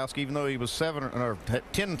Keselowski, even though he was 7 or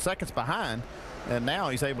 10 seconds behind. And now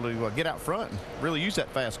he's able to get out front and really use that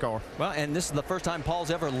fast car. Well, and this is the first time Paul's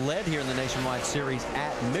ever led here in the Nationwide Series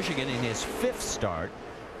at Michigan in his 5th start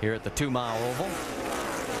here at the 2-mile oval.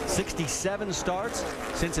 67 starts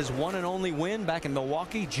since his one and only win back in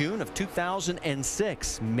Milwaukee, June of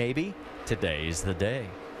 2006. Maybe today's the day.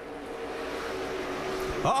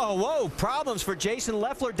 Oh, whoa, problems for Jason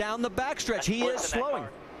Leffler down the backstretch. He is slowing.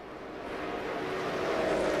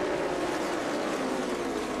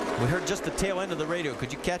 We heard just the tail end of the radio.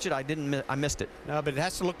 Could you catch it? I missed it. No, but it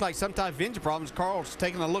has to look like sometimes engine problems. Carl's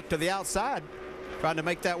taking a look to the outside, trying to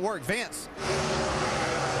make that work. Vince.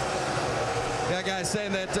 Yeah, guys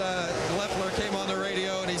saying that Leffler came on the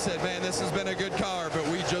radio and he said, man, this has been a good car, but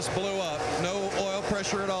we just blew up. No oil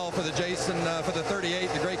pressure at all for the for the 38,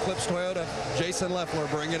 the Great Clips Toyota. Jason Leffler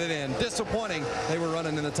bringing it in. Disappointing. They were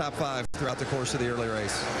running in the top 5 throughout the course of the early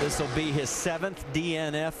race. This will be his 7th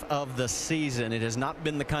DNF of the season. It has not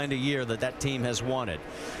been the kind of year that team has wanted.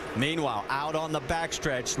 Meanwhile, out on the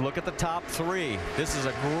backstretch, look at the top 3. This is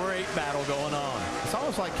a great battle going on. It's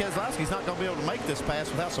almost like Keselowski's not going to be able to make this pass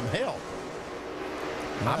without some help.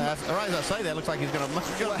 Right as I say that, looks like he's going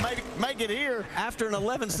to make it here. After an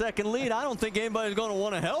 11-second lead, I don't think anybody's going to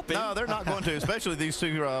want to help him. No, they're not going to, especially these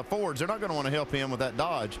two Fords. They're not going to want to help him with that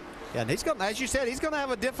Dodge. Yeah, and he's going, as you said, he's going to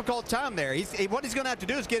have a difficult time there. What he's going to have to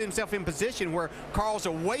do is get himself in position where Carl's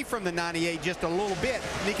away from the 98 just a little bit,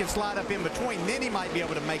 and he can slide up in between. Then he might be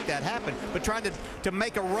able to make that happen. But trying to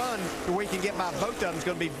make a run to where he can get by both of them is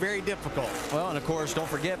going to be very difficult. Well, and of course, don't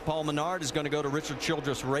forget, Paul Menard is going to go to Richard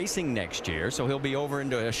Childress Racing next year, so he'll be over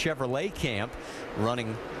into a Chevrolet camp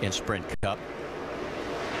running in Sprint Cup.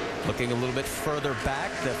 Looking a little bit further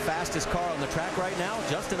back, the fastest car on the track right now,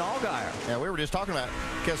 Justin Allgaier. Yeah, we were just talking about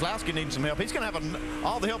Keselowski needing some help. He's going to have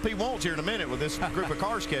all the help he wants here in a minute with this group of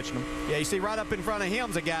cars catching him. Yeah, you see right up in front of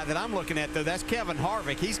him's a guy that I'm looking at, though. That's Kevin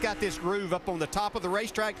Harvick. He's got this groove up on the top of the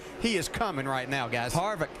racetrack. He is coming right now, guys.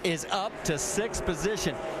 Harvick is up to 6th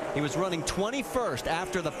position. He was running 21st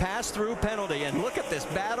after the pass-through penalty. And look at this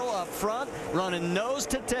battle up front, running nose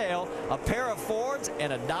to tail, a pair of Fords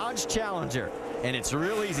and a Dodge Challenger. And it's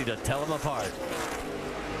real easy to tell them apart.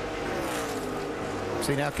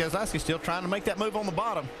 See, now Keselowski's still trying to make that move on the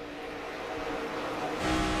bottom.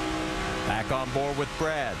 Back on board with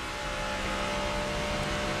Brad.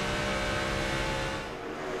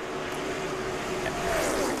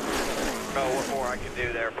 No, what more I can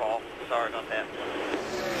do there, Paul. Sorry about that.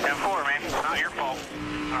 10-4, man. It's not your fault.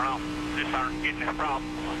 I don't know. Just aren't getting this problem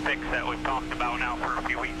fixed that we've talked about now for a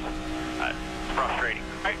few weeks. It's frustrating.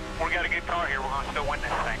 Hey, we got a good car here. We're going to still win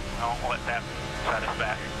this thing. I won't let that set us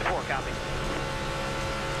back. 4 copy.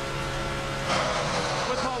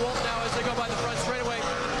 With Paul Wolf now as they go by the front straightaway.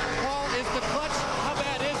 Paul, is the clutch, how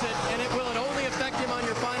bad is it? And will it only affect him on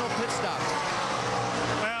your final pit stop?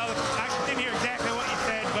 Well, I didn't hear exactly what you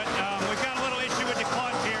said, but we've got a little issue with the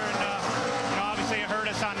clutch here, and obviously it hurt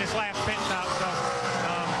us on this last pit stop. So,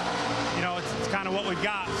 it's kind of what we've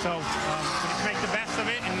got. So we just make the best of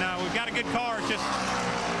it, and we've got a good car. It's just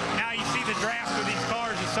now you see the draft with these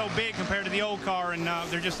cars is so big compared to the old car, and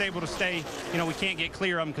they're just able to stay. We can't get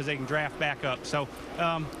clear of them because they can draft back up. So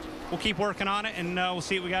we'll keep working on it, and we'll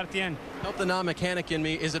see what we got at the end. Help the non-mechanic in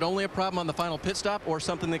me. Is it only a problem on the final pit stop or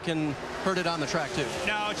something that can hurt it on the track too?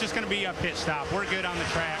 No, it's just going to be a pit stop. We're good on the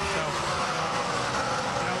track, so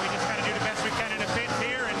we just got to do the best we can in the pits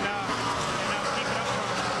here, and keep it up.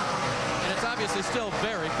 And it's obviously still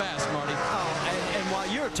very fast, Marty. Oh, and while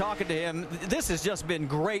you're talking to him, this has just been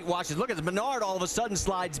great watches. Look at Menard all of a sudden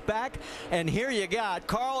slides back, and here you got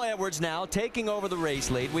Carl Edwards now taking over the race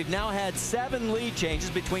lead. We've now had 7 lead changes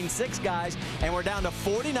between 6 guys, and we're down to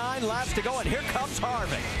 49 laps to go, and here comes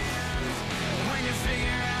Harvick.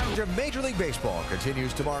 Major League Baseball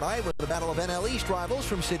continues tomorrow night with the battle of NL East rivals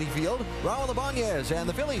from Citi Field. Raul Ibanez and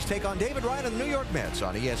the Phillies take on David Wright and the New York Mets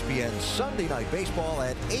on ESPN Sunday Night Baseball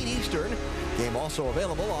at 8 Eastern. Game also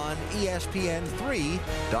available on ESPN3.com.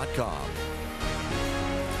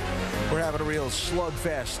 We're having a real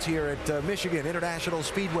slugfest here at Michigan International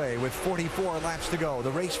Speedway with 44 laps to go.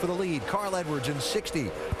 The race for the lead, Carl Edwards in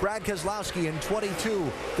 60, Brad Keselowski in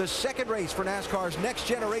 22. The second race for NASCAR's next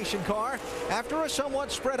generation car. After a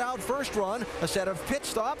somewhat spread out first run, a set of pit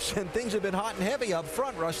stops, and things have been hot and heavy up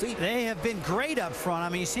front, Rusty. They have been great up front. I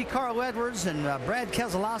mean, you see Carl Edwards and Brad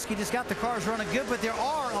Keselowski just got the cars running good, but there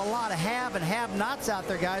are a lot of have and have-nots out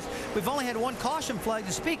there, guys. We've only had 1 caution flag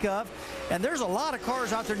to speak of, and there's a lot of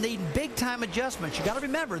cars out there needing big-time adjustments. You got to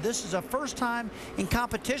remember, this is a first time in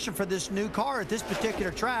competition for this new car at this particular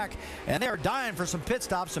track, and they're dying for some pit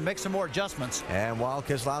stops and make some more adjustments. And while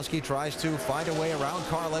Keselowski tries to find a way around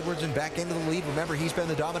Carl Edwards and back into the lead, remember he's been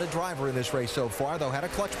the dominant driver in this race so far, though had a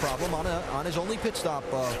clutch problem on his only pit stop,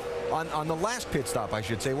 on the last pit stop, I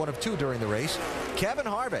should say, 1 of 2 during the race. Kevin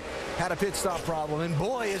Harvick had a pit stop problem, and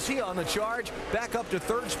boy, is he on the charge, back up to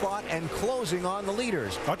 3rd spot and closing on the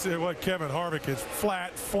leaders. I'll tell you what, Kevin Harvick is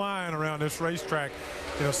flat flying around this racetrack.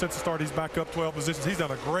 You know, since the start, he's back up 12 positions. He's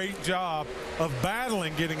done a great job of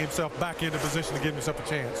battling, getting himself back into position to give himself a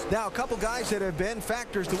chance. Now, a couple guys that have been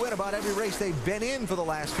factors to win about every race they've been in for the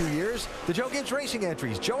last few years. The Joe Gibbs Racing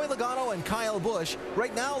entries, Joey Logano and Kyle Busch.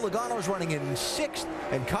 Right now, Logano's running in 6th,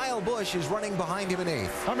 and Kyle Busch is running behind him in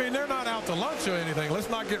 8th. I mean, they're not out to lunch or anything. Let's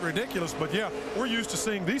not get ridiculous, but yeah, we're used to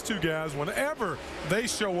seeing these 2 guys whenever they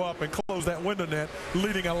show up and close that window net,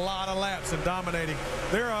 leading a lot of laps and dominating.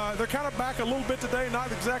 They're kind of back a little bit today,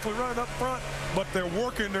 not exactly running up front, but they're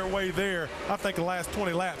working their way there. I think the last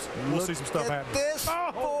 20 laps, we'll see some stuff happen. This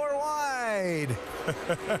 4 wide.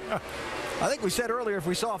 I think we said earlier if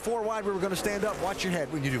we saw 4 wide, we were going to stand up. Watch your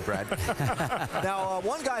head when you do, Brad. Now,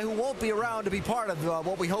 one guy who won't be around to be part of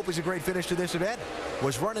what we hope is a great finish to this event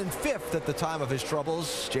was running 5th at the time of his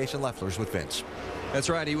troubles. Jason Leffler's with Vince. That's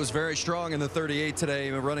right. He was very strong in the 38 today,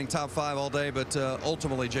 running top 5 all day. But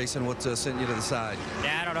ultimately, Jason, what sent you to the side?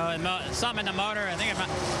 Yeah, I don't know. Something in the motor. I think it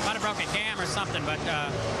might have broke a cam or something, but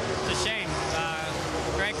it's a shame.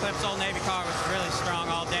 Greg Cliff's old Navy car was really strong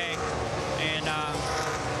all day. And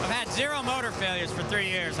I've had 0 motor failures for 3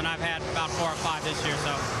 years, and I've had about 4 or 5 this year.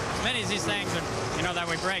 So as many as these things, that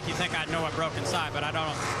we break, you think I'd know what broke inside, but I don't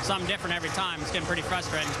know. Something different every time. It's getting pretty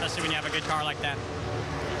frustrating, especially when you have a good car like that.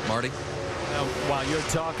 Marty? While you're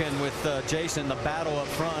talking with Jason, the battle up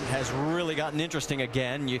front has really gotten interesting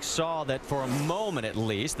again. You saw that for a moment at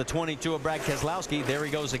least. The 22 of Brad Keselowski, there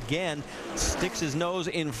he goes again, sticks his nose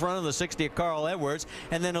in front of the 60 of Carl Edwards,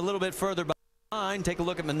 and then a little bit further behind, take a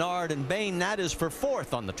look at Menard and Bain. That is for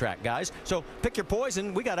 4th on the track, guys. So pick your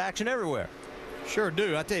poison. We got action everywhere. Sure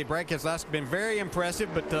do. I tell you, Brad Keselowski's been very impressive,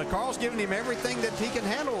 but Carl's giving him everything that he can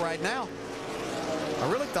handle right now.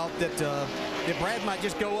 I really thought that Brad might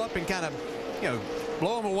just go up and kind of,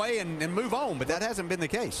 blow him away and move on, but that hasn't been the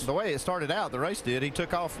case. The way it started out, the race did, he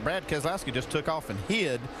took off. Brad Keselowski just took off and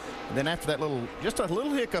hid. And then after that just a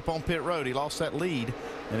little hiccup on pit road, he lost that lead,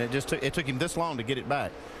 and it took him this long to get it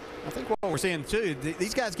back. I think what we're seeing too,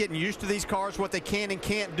 these guys getting used to these cars, what they can and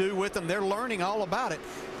can't do with them. They're learning all about it,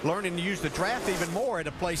 learning to use the draft even more at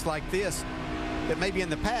a place like this. That maybe in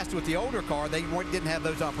the past with the older car, they didn't have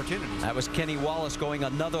those opportunities. That was Kenny Wallace going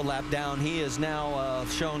another lap down. He is now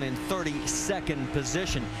shown in 32nd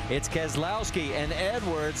position. It's Keselowski and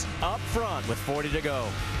Edwards up front with 40 to go.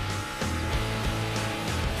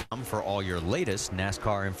 For all your latest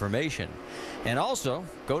NASCAR information. And also,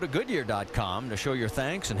 go to Goodyear.com to show your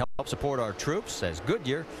thanks and help support our troops, as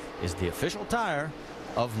Goodyear is the official tire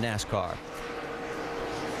of NASCAR.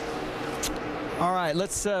 All right,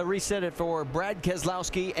 let's reset it for Brad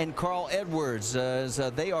Keselowski and Carl Edwards as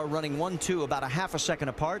they are running 1-2 about a half a second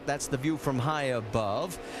apart. That's the view from high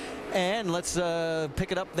above. And let's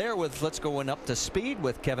pick it up there with, let's go up to speed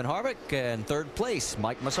with Kevin Harvick and 3rd place,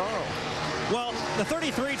 Mike Massaro. Well, the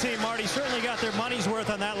 33 team, Marty, certainly got their money's worth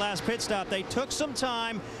on that last pit stop. They took some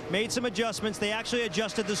time, made some adjustments. They actually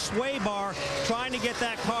adjusted the sway bar, trying to get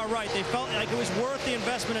that car right. They felt like it was worth the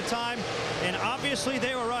investment of time. And obviously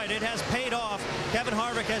they were right. It has paid off. Kevin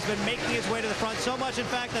Harvick has been making his way to the front so much, in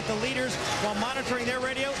fact, that the leaders, while monitoring their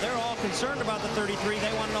radio, they're all concerned about the 33.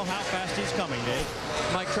 They want to know how fast he's coming, Dave.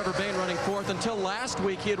 Mike, Trevor Bayne running fourth. Until last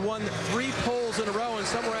week, he had won 3 poles in a row, and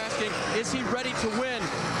some were asking, is he ready to win?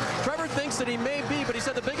 Trevor thinks that he may be, but he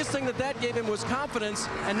said the biggest thing that gave him was confidence,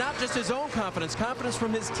 and not just his own confidence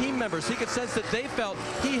from his team members. He could sense that they felt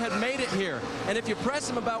he had made it here. And if you press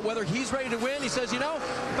him about whether he's ready to win, he says, you know,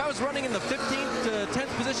 if I was running in the 15th to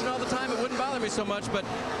 10th position all the time, it wouldn't bother me so much. But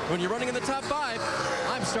when you're running in the top 5,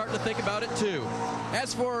 I'm starting to think about it too.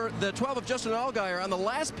 As for the 12 of Justin Allgaier, on the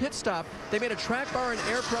last pit stop, they made a track bar and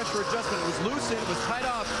air pressure adjustment. It was loose in, it was tied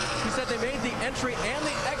off. He said they made the entry and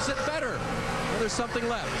the exit better. Well, there's something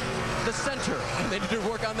left. The center, and they need to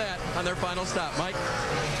work on that on their final stop. Mike?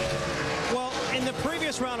 Well, in the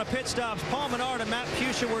previous round of pit stops, Paul Menard and Matt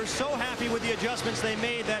Puccia were so happy with the adjustments they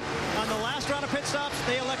made that on the last round of pit stops,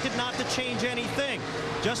 they elected not to change anything.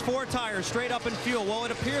 Just 4 tires, straight up in fuel. Well,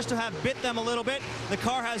 it appears to have bit them a little bit. The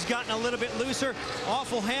car has gotten a little bit looser.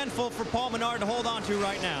 Awful handful for Paul Menard to hold on to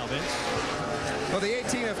right now, Vince. Well, the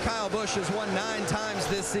 18 of Kyle Busch has won 9 times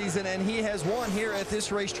this season, and he has won here at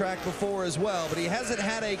this racetrack before as well, but he hasn't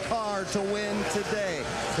had a car to win today.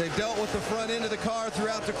 They've dealt with the front end of the car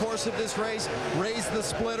throughout the course of this race, raised the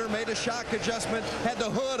splitter, made a shock adjustment, had the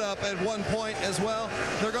hood up at one point as well.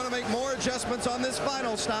 They're going to make more adjustments on this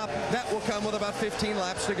final stop. That will come with about 15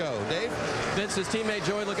 laps to go. Dave? Vince's teammate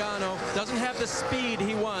Joey Logano doesn't have the speed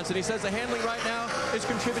he wants, and he says the handling right now is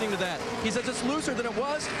contributing to that. He says it's looser than it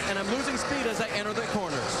was, and I'm losing speed as I enter the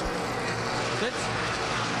corners. Vince?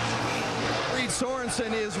 Reed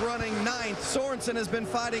Sorensen is running 9th. Sorensen has been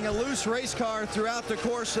fighting a loose race car throughout the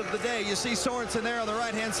course of the day. You see Sorensen there on the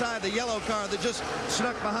right-hand side, the yellow car that just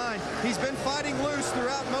snuck behind. He's been fighting loose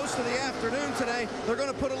throughout most of the afternoon today. They're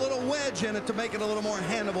going to put a little wedge in it to make it a little more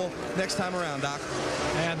handleable next time around, Doc.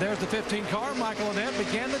 And there's the 15 car. Michael Annett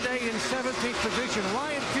began the day in 17th position.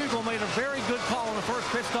 Ryan Kugel made a very good call on the first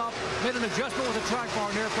pit stop, made an adjustment with the track bar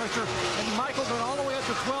and air pressure, and Michael went all the way up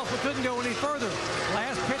to 12th but couldn't go any further.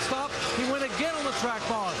 Last pit stop, he went again on the track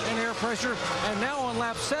bar and air pressure, and now on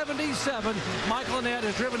lap 77, Michael Annett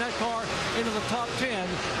has driven that car into the top 10,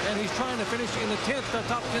 and he's trying to finish in the 10th,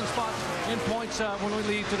 top 10 spot in points when we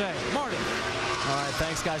leave today. Marty. All right,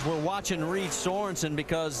 thanks, guys. We're watching Reed Sorensen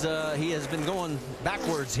because he has been going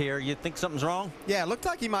backwards here. You think something's wrong? Yeah, it looked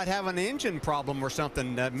like he might have an engine problem or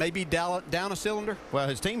something. Maybe down a cylinder. Well,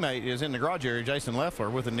 his teammate is in the garage area, Jason Leffler,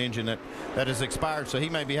 with an engine that has expired, so he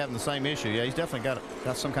may be having the same issue. Yeah, he's definitely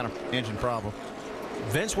got some kind of engine problem.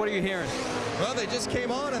 Vince, what are you hearing? Well, they just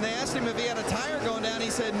came on and they asked him if he had a tire going down. He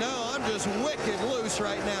said, no, I'm just wicked loose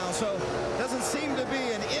right now. So doesn't seem to be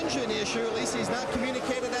an engine issue. At least he's not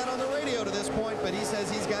communicated that on the radio to this point, but he says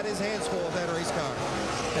he's got his hands full of that race car.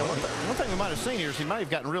 Yeah, one thing we might have seen here is he may have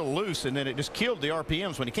gotten real loose, and then it just killed the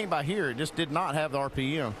RPMs. When he came by here, it just did not have the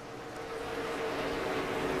RPM.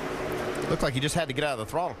 Looked like he just had to get out of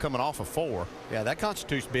the throttle coming off of 4. Yeah, that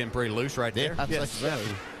constitutes being pretty loose right there. Yeah, yes, so.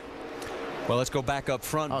 Well, let's go back up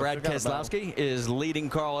front. Brad Keselowski is leading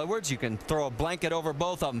Carl Edwards. You can throw a blanket over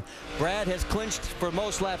both of them. Brad has clinched for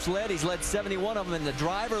most laps led. He's led 71 of them, and the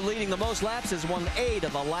driver leading the most laps has won 8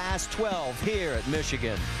 of the last 12 here at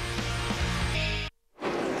Michigan.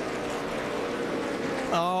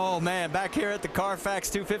 Oh, man, back here at the Carfax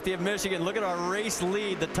 250 of Michigan, look at our race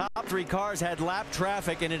lead. The top 3 cars had lap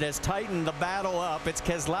traffic, and it has tightened the battle up. It's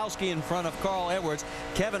Keselowski in front of Carl Edwards.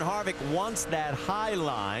 Kevin Harvick wants that high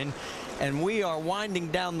line, and we are winding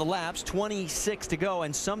down the laps, 26 to go,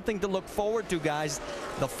 and something to look forward to, guys.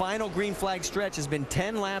 The final green flag stretch has been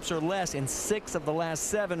 10 laps or less in 6 of the last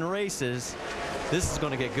 7 races. This is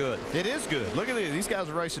going to get good. It is good. Look at this. These guys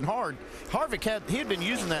are racing hard. Harvick had been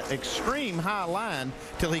using that extreme high line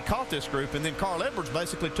till he caught this group, and then Carl Edwards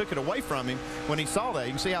basically took it away from him when he saw that.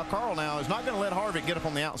 You can see how Carl now is not going to let Harvick get up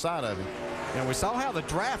on the outside of him. And we saw how the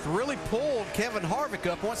draft really pulled Kevin Harvick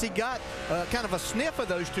up. Once he got kind of a sniff of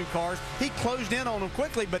those 2 cars, he closed in on them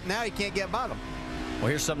quickly, but now he can't get by them. Well,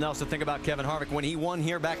 here's something else to think about Kevin Harvick. When he won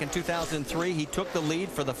here back in 2003, he took the lead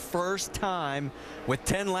for the first time with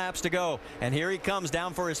 10 laps to go. And here he comes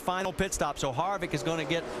down for his final pit stop. So Harvick is going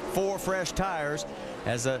to get 4 fresh tires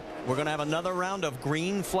as we're going to have another round of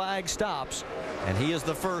green flag stops. And he is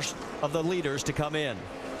the first of the leaders to come in.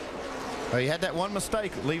 Well, he had that one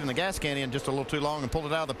mistake, leaving the gas can in just a little too long and pulled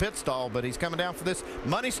it out of the pit stall, but he's coming down for this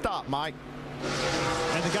money stop, Mike.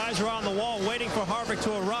 And the guys are on the wall waiting for Harvick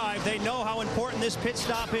to arrive. They know how important this pit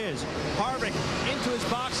stop is. Harvick into his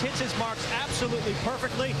box, hits his marks absolutely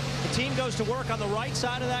perfectly. The team goes to work on the right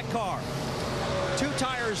side of that car. 2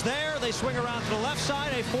 tires there. They swing around to the left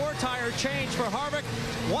side. A 4-tire change for Harvick.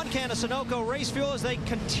 1 can of Sunoco race fuel as they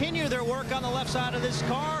continue their work on the left side of this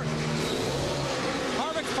car.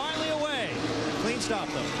 Harvick finally away. Clean stop,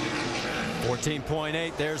 though.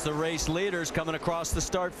 14.8. There's the race leaders coming across the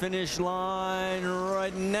start-finish line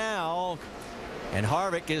right now. And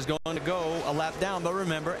Harvick is going to go a lap down, but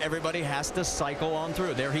remember, everybody has to cycle on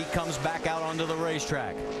through. There he comes back out onto the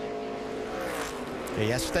racetrack. He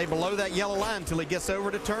has to stay below that yellow line until he gets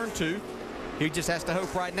over to turn 2. He just has to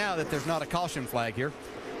hope right now that there's not a caution flag here.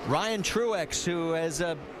 Ryan Truex, who has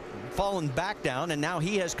fallen back down, and now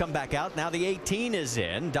he has come back out. Now the 18 is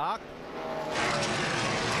in. Doc?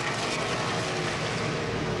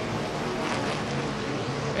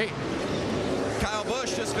 Hey. Kyle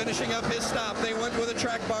Busch just finishing up his stop. They went with a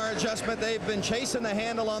track bar adjustment. They've been chasing the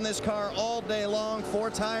handle on this car all day long. 4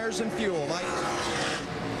 tires and fuel. Mike.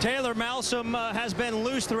 Taylor Malsom has been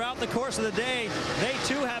loose throughout the course of the day. They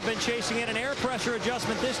too have been chasing in an air pressure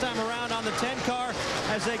adjustment this time around on the 10 car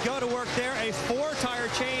as they go to work there. A 4-tire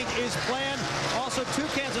change is planned. Also 2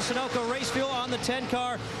 cans of Sunoco race fuel on the 10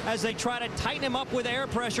 car as they try to tighten him up with air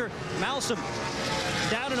pressure. Malsom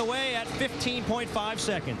down and away at 15.5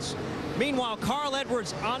 seconds. Meanwhile, Carl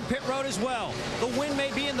Edwards on pit road as well. The wind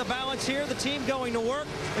may be in the balance here. The team going to work.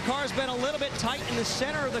 The car's been a little bit tight in the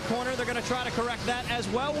center of the corner. They're going to try to correct that as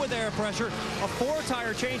well with air pressure. A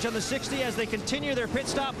 4-tire change on the 60 as they continue their pit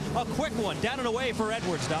stop. A quick one down and away for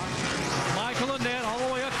Edwards, Doc. Michael Annett all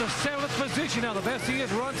the way up to 7th position now. The best he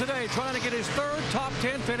has run today, trying to get his 3rd top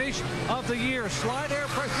 10 finish of the year. Slight air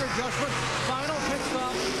pressure adjustment. Final pit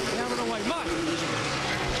stop down and away. Mike.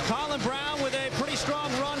 Colin Brown with a pretty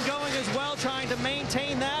strong run going as well, trying to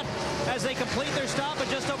maintain that as they complete their stop at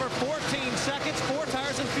just over 14 seconds. 4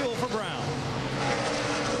 tires and fuel for Brown.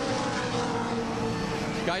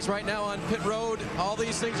 Guys, right now on pit road, all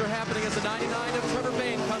these things are happening as the 99 of Trevor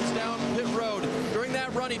Bayne comes down pit road. During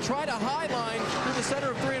that run, he tried a high line through the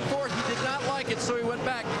center of 3 and 4. He did not like it, so he went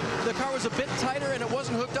back. The car was a bit tighter, and it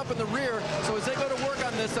wasn't hooked up in the rear. So as they go to work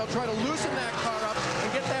on this, they'll try to loosen that car up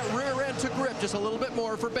and get that rear end to grip just a little bit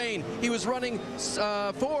more for Bayne. He was running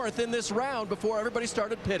 4th in this round before everybody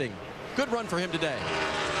started pitting. Good run for him today.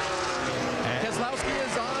 Keselowski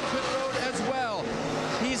is on pit road as well.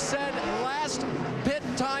 He said last pit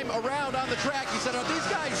time around on the track, he said, are these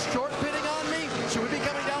guys short pitting on me? Should we be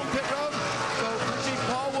coming down pit road? So Chief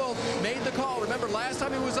Paul Wolf made the call. Remember, last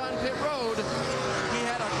time he was on pit road, he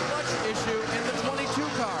had a clutch issue in the 22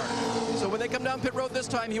 car. So when they come down pit road this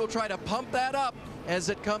time, he will try to pump that up as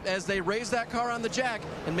they raise that car on the jack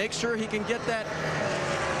and make sure he can get that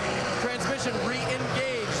transmission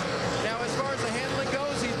re-engaged. Now, as far as the handling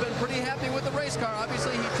goes, he's been pretty happy with the race car.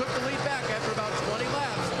 Obviously, he took the lead back after about 20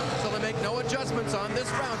 laps, so they make no adjustments on this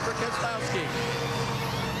round for Keselowski.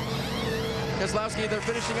 Keselowski, they're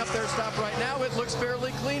finishing up their stop right now. It looks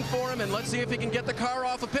fairly clean for him, and let's see if he can get the car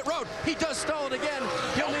off of pit road. He does stall it again.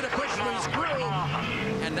 He'll need a push from his crew,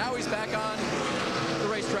 and now he's back on the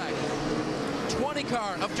racetrack. 20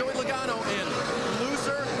 car of Joey Logano in.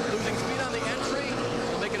 Looser, losing speed on the entry.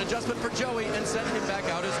 We'll make an adjustment for Joey and send him back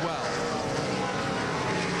out as well.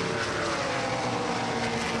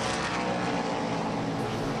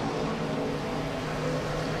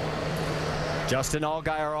 Justin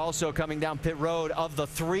Allgaier also coming down pit road. Of the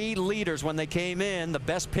 3 leaders when they came in, the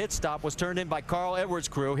best pit stop was turned in by Carl Edwards'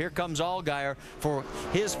 crew. Here comes Allgaier for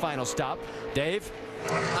his final stop. Dave?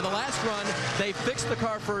 On the last run, they fixed the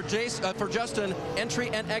car for Justin, entry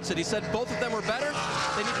and exit. He said both of them were better.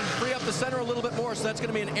 They need to free up the center a little bit more, so that's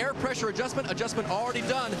going to be an air pressure adjustment already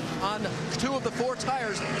done on 2 of the 4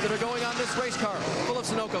 tires that are going on this race car. Full of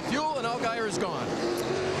Sunoco fuel, and Allgaier is gone.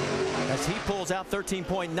 As he pulls out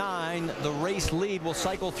 13.9, the race lead will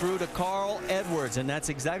cycle through to Carl Edwards, and that's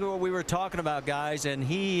exactly what we were talking about, guys, and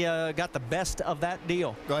he got the best of that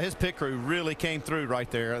deal. Well, his pit crew really came through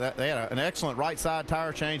right there. They had an excellent right side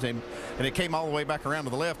tire change, and it came all the way back around to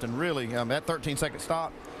the left, and really, that 13-second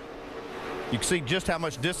stop, you can see just how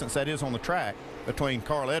much distance that is on the track between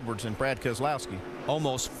Carl Edwards and Brad Keselowski.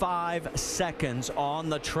 Almost 5 seconds on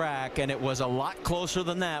the track, and it was a lot closer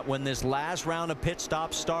than that when this last round of pit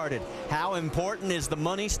stops started. How important is the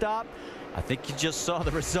money stop? I think you just saw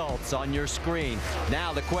the results on your screen.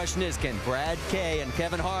 Now the question is, can Brad Kay and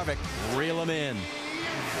Kevin Harvick reel them in?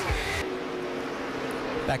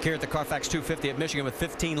 Back here at the Carfax 250 at Michigan with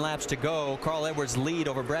 15 laps to go, Carl Edwards' lead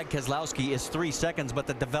over Brad Keselowski is 3 seconds, but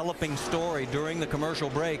the developing story during the commercial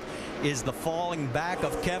break is the falling back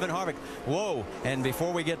of Kevin Harvick. Whoa, and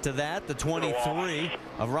before we get to that, the 23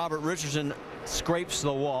 of Robert Richardson scrapes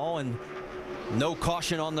the wall, and No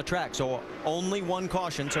caution on the track, so only one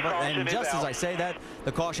caution. So, and just as I say that,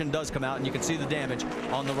 the caution does come out, and you can see the damage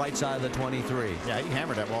on the right side of the 23. Yeah, he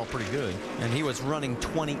hammered that ball pretty good. And he was running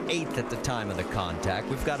 28th at the time of the contact.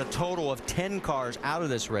 We've got a total of 10 cars out of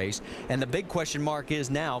this race, and the big question mark is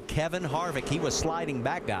now Kevin Harvick. He was sliding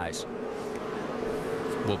back, guys.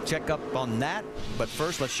 We'll check up on that, but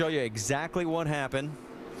first let's show you exactly what happened.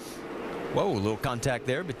 Whoa, a little contact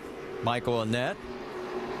there, but Michael Annett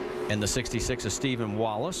and the 66 of Stephen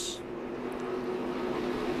Wallace.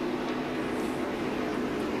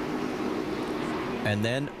 And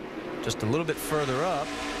then just a little bit further up,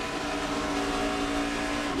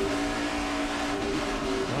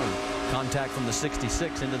 contact from the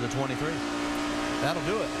 66 into the 23. That'll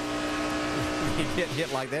do it. You get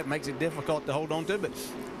hit like that, makes it difficult to hold on to, but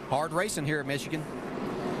hard racing here at Michigan.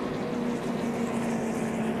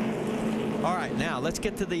 All right, now let's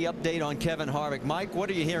get to the update on Kevin Harvick. Mike, what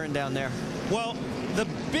are you hearing down there? Well, the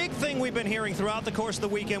big thing we've been hearing throughout the course of the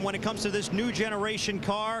weekend when it comes to this new generation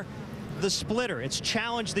car, the splitter. It's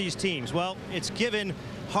challenged these teams. Well, it's given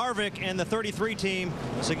Harvick and the 33 team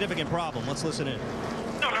a significant problem. Let's listen in.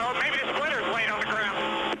 No, maybe the splitter's laying on the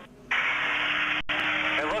ground.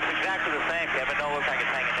 It looks exactly the same, Kevin. Don't look like it's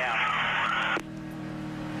hanging down.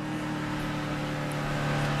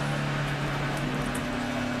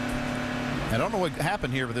 I don't know what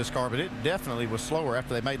happened here with this car, but it definitely was slower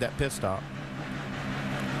after they made that pit stop.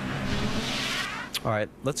 All right,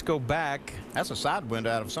 let's go back. That's a side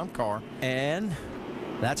window out of some car. And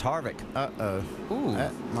that's Harvick. Uh-oh. Ooh.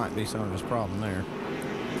 That might be some of his problem there.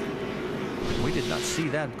 We did not see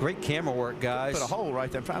that. Great camera work, guys. Put a hole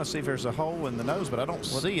right there. I'm trying to see if there's a hole in the nose, but I don't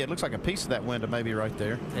see it. It looks like a piece of that window maybe right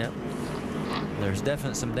there. Yeah. There's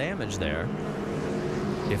definitely some damage there.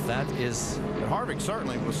 If that is... But Harvick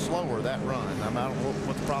certainly was slower that run. I don't know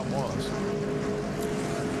what the problem was.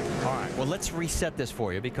 All right, well, let's reset this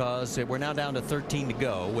for you because we're now down to 13 to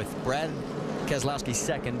go with Brad Keselowski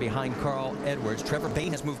second behind Carl Edwards. Trevor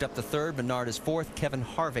Bayne has moved up to third. Bernard is fourth. Kevin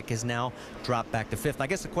Harvick has now dropped back to fifth. And I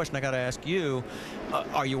guess the question I got to ask you,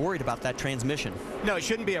 are you worried about that transmission? No, it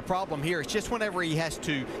shouldn't be a problem here. It's just whenever he has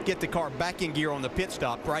to get the car back in gear on the pit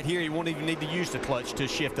stop. Right here, he won't even need to use the clutch to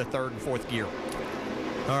shift the third and fourth gear.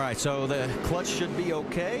 All right, so the clutch should be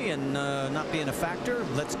okay and not being a factor.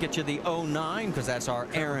 Let's get you the 09 because that's our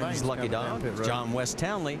Aaron's lucky dog, John West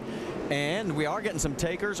Townley. And we are getting some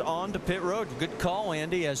takers on to pit road. Good call,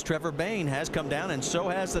 Andy, as Trevor Bayne has come down, and so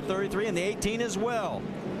has the 33 and the 18 as well.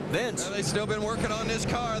 Vince. Well, they've still been working on this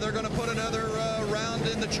car. They're going to put another round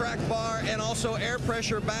in the track bar and also air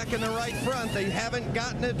pressure back in the right front. They haven't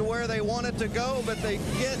gotten it to where they want it to go, but they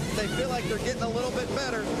feel like they're getting a little bit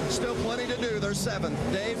better. Still plenty to do. They're seventh.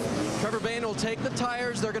 Dave? Trevor Bayne will take the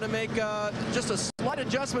tires. They're going to make just a slight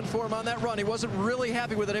adjustment for him on that run. He wasn't really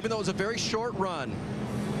happy with it, even though it was a very short run.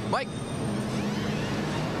 Mike?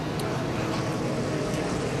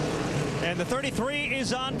 And the 33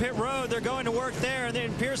 is on pit road. They're going to work there, and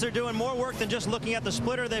it appears they're doing more work than just looking at the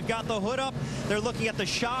splitter. They've got the hood up. They're looking at the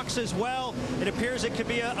shocks as well. It appears it could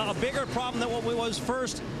be a bigger problem than what was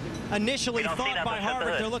first initially thought by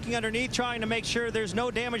Harvick. They're looking underneath, trying to make sure there's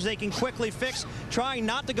no damage they can quickly fix, trying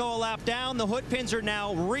not to go a lap down. The hood pins are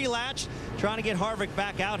now relatched, trying to get Harvick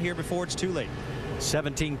back out here before it's too late.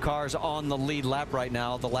 17 cars on the lead lap right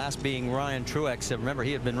now, the last being Ryan Truex. Remember,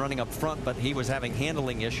 he had been running up front, but he was having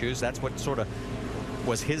handling issues. That's what sort of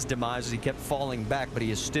was his demise as he kept falling back, but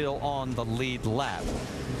he is still on the lead lap.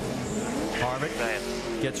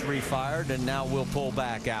 Harvick gets refired and now will pull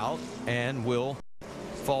back out and will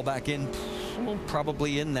fall back in,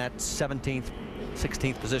 probably in that 17th,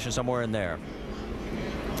 16th position, somewhere in there.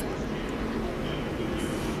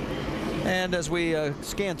 And as we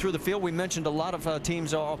scan through the field, we mentioned a lot of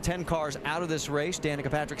teams, all 10 cars out of this race.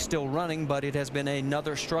 Danica Patrick still running, but it has been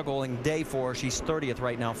another struggling day for her. She's 30th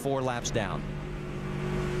right now, 4 laps down.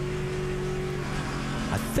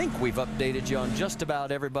 I think we've updated you on just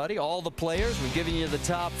about everybody, all the players. We've given you the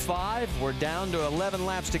top 5. We're down to 11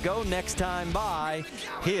 laps to go. Next time by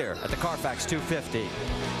here at the Carfax 250.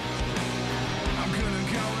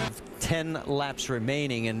 10 laps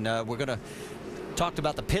remaining, and we're going to talked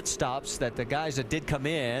about the pit stops that the guys that did come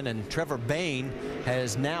in, and Trevor Bayne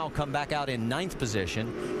has now come back out in 9th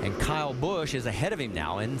position, and Kyle Busch is ahead of him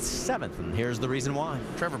now in 7th, and here's the reason why.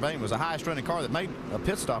 Trevor Bayne was the highest running car that made a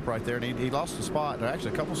pit stop right there, and he lost a spot, or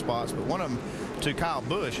actually a couple spots, but one of them to Kyle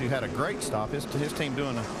Busch, who had a great stop. His team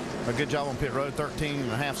doing a good job on pit road,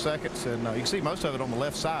 13.5 seconds, and you can see most of it on the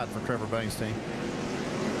left side for Trevor Bayne's team.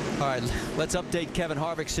 All right, let's update Kevin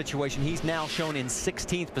Harvick's situation. He's now shown in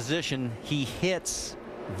 16th position. He hits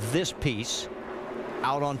this piece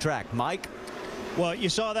out on track. Mike? Well, you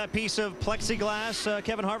saw that piece of plexiglass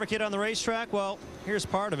Kevin Harvick hit on the racetrack. Well, here's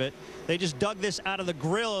part of it. They just dug this out of the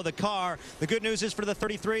grill of the car. The good news is for the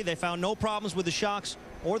 33, they found no problems with the shocks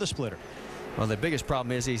or the splitter. Well, the biggest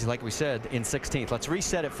problem is he's, like we said, in 16th. Let's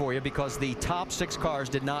reset it for you because the top 6 cars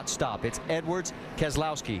did not stop. It's Edwards,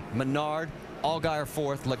 Keselowski, Menard, Allgaier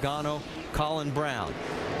 4th, Logano, Colin Brown.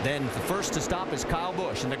 Then the first to stop is Kyle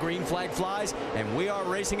Busch, and the green flag flies, and we are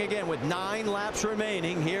racing again with 9 laps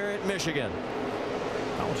remaining here at Michigan.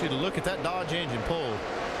 I want you to look at that Dodge engine pull.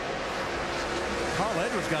 Carl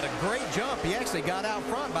Edwards got a great jump. He actually got out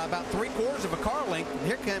front by about 3/4 of a car length. And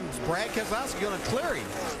here comes Brad Keselowski going to clear him.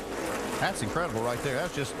 That's incredible right there.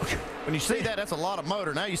 That's just, when you see that, that's a lot of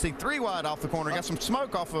motor. Now you see 3 wide off the corner. Got some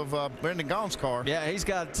smoke off of Brendan Gaughan's car. Yeah, he's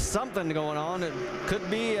got something going on. It could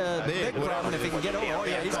be a big problem if he can get over. Oh,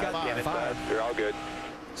 yeah, he's got 5. You're all good.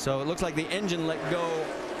 So it looks like the engine let go,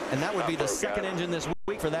 and that would be the second engine this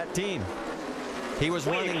week for that team. He was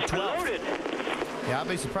running 12th. Yeah, I'd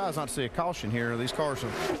be surprised not to see a caution here. These cars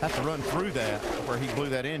have to run through that where he blew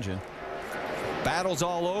that engine. Battles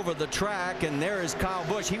all over the track, and there is Kyle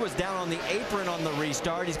Busch. He was down on the apron on the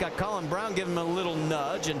restart. He's got Colin Brown giving him a little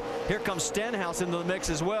nudge, and here comes Stenhouse into the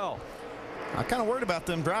mix as well. I'm kind of worried about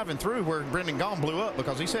them driving through where Brendan Gaughan blew up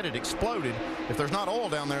because he said it exploded. If there's not oil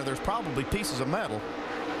down there, there's probably pieces of metal.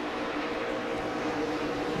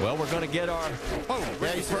 Well, we're going to get our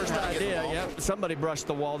yeah, he's first idea. Yep, somebody brushed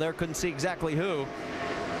the wall there. Couldn't see exactly who.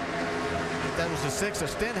 That was the 6th of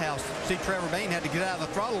Stenhouse. See, Trevor Bayne had to get out of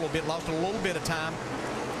the throttle a little bit, lost a little bit of time.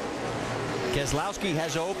 Keselowski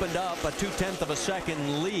has opened up a 0.2 of a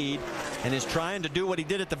second lead and is trying to do what he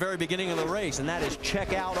did at the very beginning of the race, and that is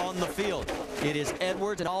check out on the field. It is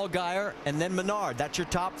Edwards and Allgaier and then Menard. That's your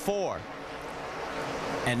top 4.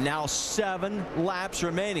 And now 7 laps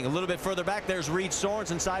remaining. A little bit further back, there's Reed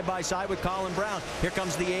Sorensen side by side with Colin Brown. Here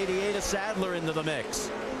comes the 88 of Sadler into the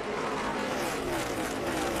mix.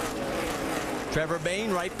 Trevor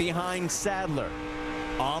Bayne right behind Sadler.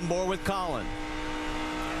 On board with Colin.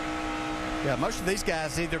 Yeah, most of these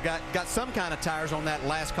guys either got some kind of tires on that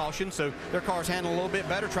last caution, so their cars handle a little bit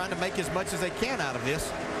better, trying to make as much as they can out of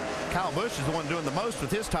this. Kyle Busch is the one doing the most with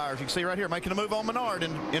his tires. You can see right here making a move on Menard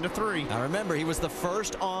into 3. Now remember, he was the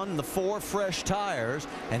first on the 4 fresh tires,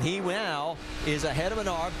 and he now is ahead of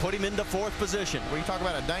Menard, put him into 4th position. When you talk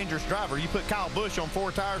about a dangerous driver, you put Kyle Busch on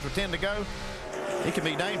 4 tires with 10 to go, he can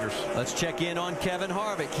be dangerous. Let's check in on Kevin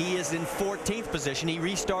Harvick. He is in 14th position. He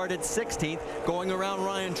restarted 16th, going around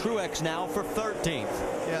Ryan Truex now for 13th.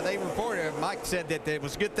 Yeah, they reported, Mike said that it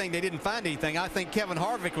was a good thing they didn't find anything. I think Kevin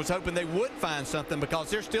Harvick was hoping they would find something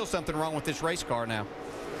because there's still something wrong with this race car now.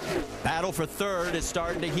 Battle for 3rd is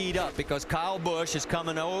starting to heat up because Kyle Busch is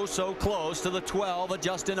coming oh so close to the 12 of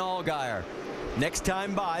Justin Allgaier. Next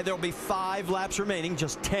time by, there'll be 5 laps remaining,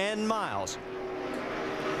 just 10 miles.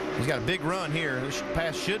 He's got a big run here. This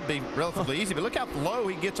pass should be relatively easy, but look how low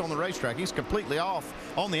he gets on the racetrack. He's completely off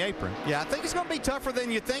on the apron. Yeah, I think it's going to be tougher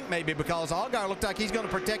than you think maybe because Allgaier looked like he's going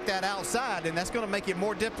to protect that outside, and that's going to make it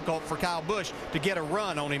more difficult for Kyle Busch to get a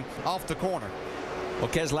run on him off the corner. Well,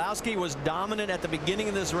 Keselowski was dominant at the beginning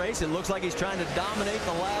of this race. It looks like he's trying to dominate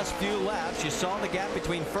the last few laps. You saw the gap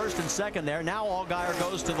between 1st and 2nd there. Now Allgaier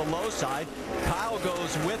goes to the low side. Kyle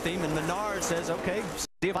goes with him, and Menard says, okay,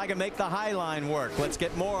 see if I can make the high line work. Let's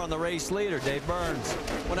get more on the race leader, Dave Burns.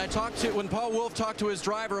 When Paul Wolfe talked to his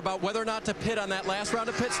driver about whether or not to pit on that last round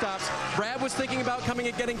of pit stops, Brad was thinking about coming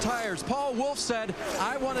and getting tires. Paul Wolfe said,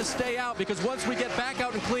 I want to stay out because once we get back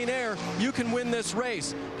out in clean air, you can win this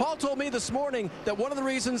race. Paul told me this morning that one of the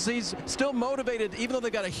reasons he's still motivated, even though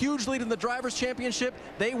they got a huge lead in the Drivers' Championship,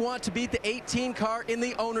 they want to beat the 18 car in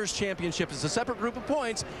the Owners' Championship. It's a separate group of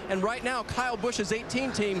points, and right now Kyle Busch's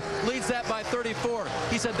 18 team leads that by 34.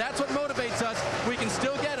 He said that's what motivates us. We can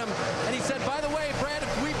still get them. And he said, by the way, Brad,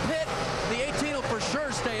 if we pit, the 18 will for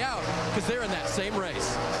sure stay out because they're in that same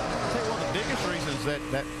race. I'll tell you one of the biggest reasons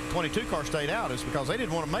that 22 car stayed out is because they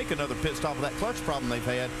didn't want to make another pit stop with that clutch problem they've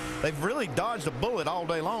had. They've really dodged a bullet all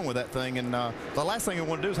day long with that thing, and the last thing they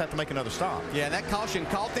want to do is have to make another stop. Yeah, that caution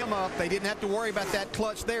caught them up. They didn't have to worry about that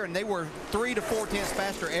clutch there, and they were 3 to 4 tenths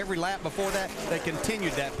faster every lap before that. They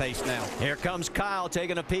continued that pace now. Here comes Kyle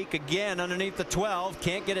taking a peek again underneath the 12.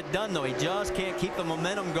 Can't get it done, though. He just can't keep the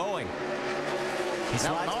momentum going. He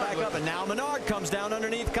slides back up, and now Menard comes down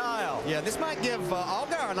underneath Kyle. Yeah, this might give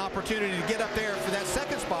Allgaier an opportunity to get up there for that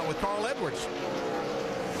 2nd spot with Carl Edwards.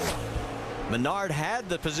 Menard had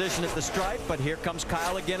the position at the stripe, but here comes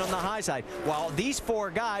Kyle again on the high side. While these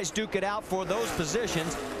 4 guys duke it out for those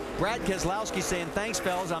positions, Brad Keselowski saying, thanks,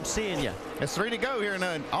 fellas, I'm seeing you. It's 3 to go here, and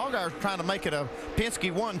Allgaier's trying to make it a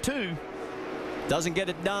Penske 1-2. Doesn't get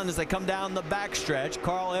it done as they come down the backstretch.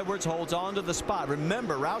 Carl Edwards holds on to the spot.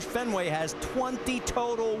 Remember, Roush Fenway has 20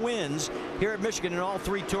 total wins here at Michigan in all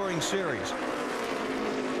 3 touring series.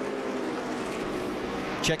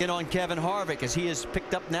 Checking on Kevin Harvick as he is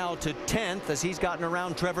picked up now to 10th as he's gotten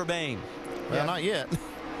around Trevor Bayne. Well, not yet.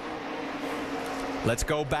 Let's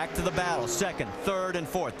go back to the battle. 2nd, 3rd, and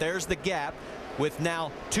 4th. There's the gap with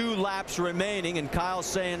now 2 laps remaining, and Kyle's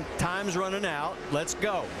saying time's running out. Let's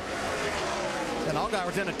go. And Allgaier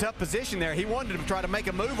was in a tough position there. He wanted to try to make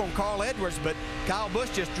a move on Carl Edwards, but Kyle Busch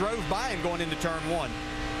just drove by him going into turn 1.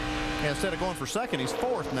 Yeah, instead of going for 2nd, he's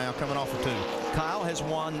 4th now, coming off of 2. Kyle has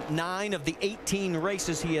won 9 of the 18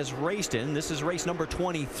 races he has raced in. This is race number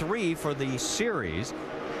 23 for the series.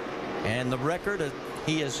 And the record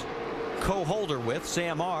he is co-holder with,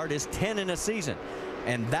 Sam Ard, is 10 in a season.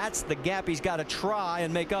 And that's the gap he's got to try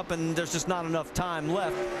and make up, and there's just not enough time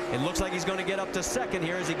left. It looks like he's going to get up to 2nd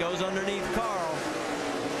here as he goes underneath Carl.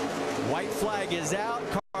 White flag is out.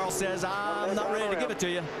 Carl says, I'm not ready to give it to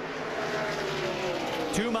you.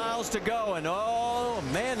 2 miles to go, and oh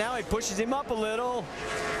man, now he pushes him up a little.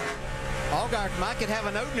 Allgaier might could have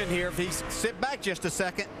an opening here if he sit back just a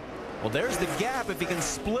second. Well, there's the gap if he can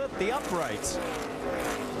split the uprights.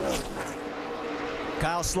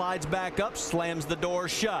 Kyle slides back up, slams the door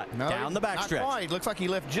shut. No, down the backstretch. Not quite. Looks like he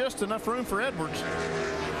left just enough room for Edwards.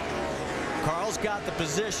 Carl's got the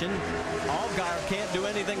position. Allgaier can't do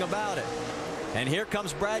anything about it. And here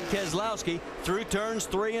comes Brad Keselowski through turns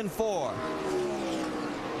 3 and 4.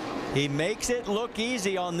 He makes it look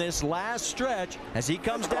easy on this last stretch as he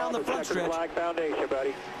comes down the front stretch. Flag foundation,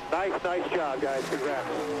 buddy. Nice job, guys. Congrats.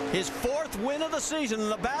 His 4th win of the season in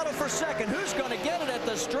the battle for 2nd. Who's going to get it at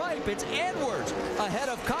the stripe? It's Edwards ahead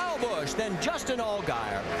of Kyle Busch, then Justin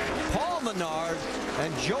Allgaier, Paul Menard,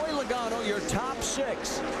 and Joey Logano, your top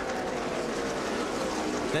 6.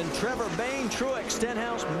 Then Trevor Bayne, Truex,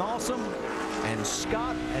 Stenhouse, Mawson, and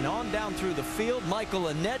Scott, and on down through the field. Michael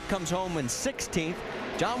Annett comes home in 16th.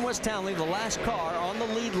 John West Townley, the last car on the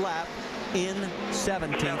lead lap, in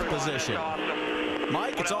 17th position.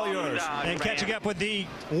 Mike, it's all yours. And catching up with the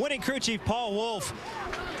winning crew chief, Paul Wolfe.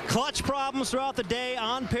 Clutch problems throughout the day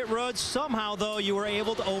on pit roads. Somehow, though, you were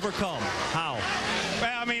able to overcome. How?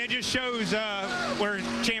 Well, I mean, it just shows we're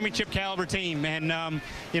a championship caliber team. And,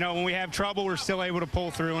 you know, when we have trouble, we're still able to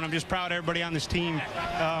pull through. And I'm just proud of everybody on this team.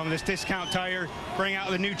 This Discount Tire, bring out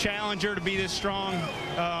the new Challenger to be this strong.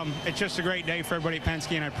 It's just a great day for everybody at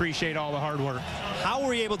Penske, and I appreciate all the hard work. How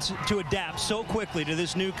were you able to adapt so quickly to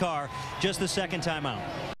this new car just the 2nd time out?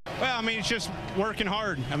 Well, I mean, it's just working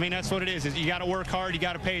hard. I mean, that's what it is. You got to work hard. You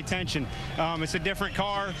got to pay attention. It's a different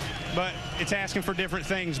car, but it's asking for different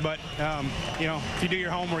things. But, you know, if you do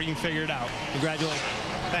your homework, you can figure it out. Congratulations.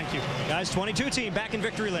 Thank you. Guys, 22 team back in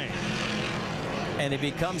victory lane. And it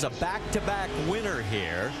becomes a back-to-back winner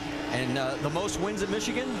here. And the most wins at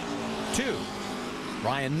Michigan, 2.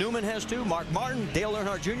 Ryan Newman has 2, Mark Martin, Dale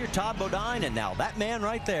Earnhardt Jr., Todd Bodine, and now that man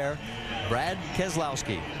right there, Brad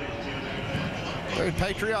Keselowski. Very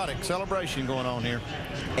patriotic celebration going on here.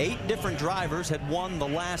 8 different drivers had won the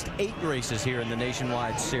last 8 races here in the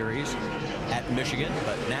Nationwide Series at Michigan,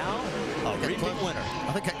 but now a repeat winner.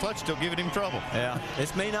 I think that clutch still giving him trouble. Yeah,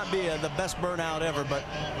 this may not be the best burnout ever, but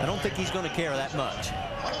I don't think he's going to care that much.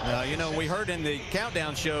 You know, we heard in the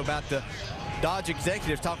countdown show about the Dodge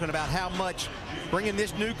executives talking about how much bringing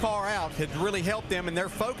this new car out has really helped them in their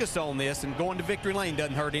focus on this, and going to victory lane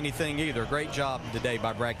doesn't hurt anything either. Great job today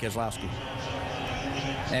by Brad Keselowski.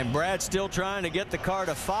 And Brad's still trying to get the car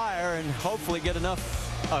to fire and hopefully get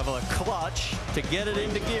enough of a clutch to get it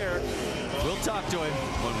into gear. We'll talk to him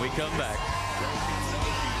when we come back.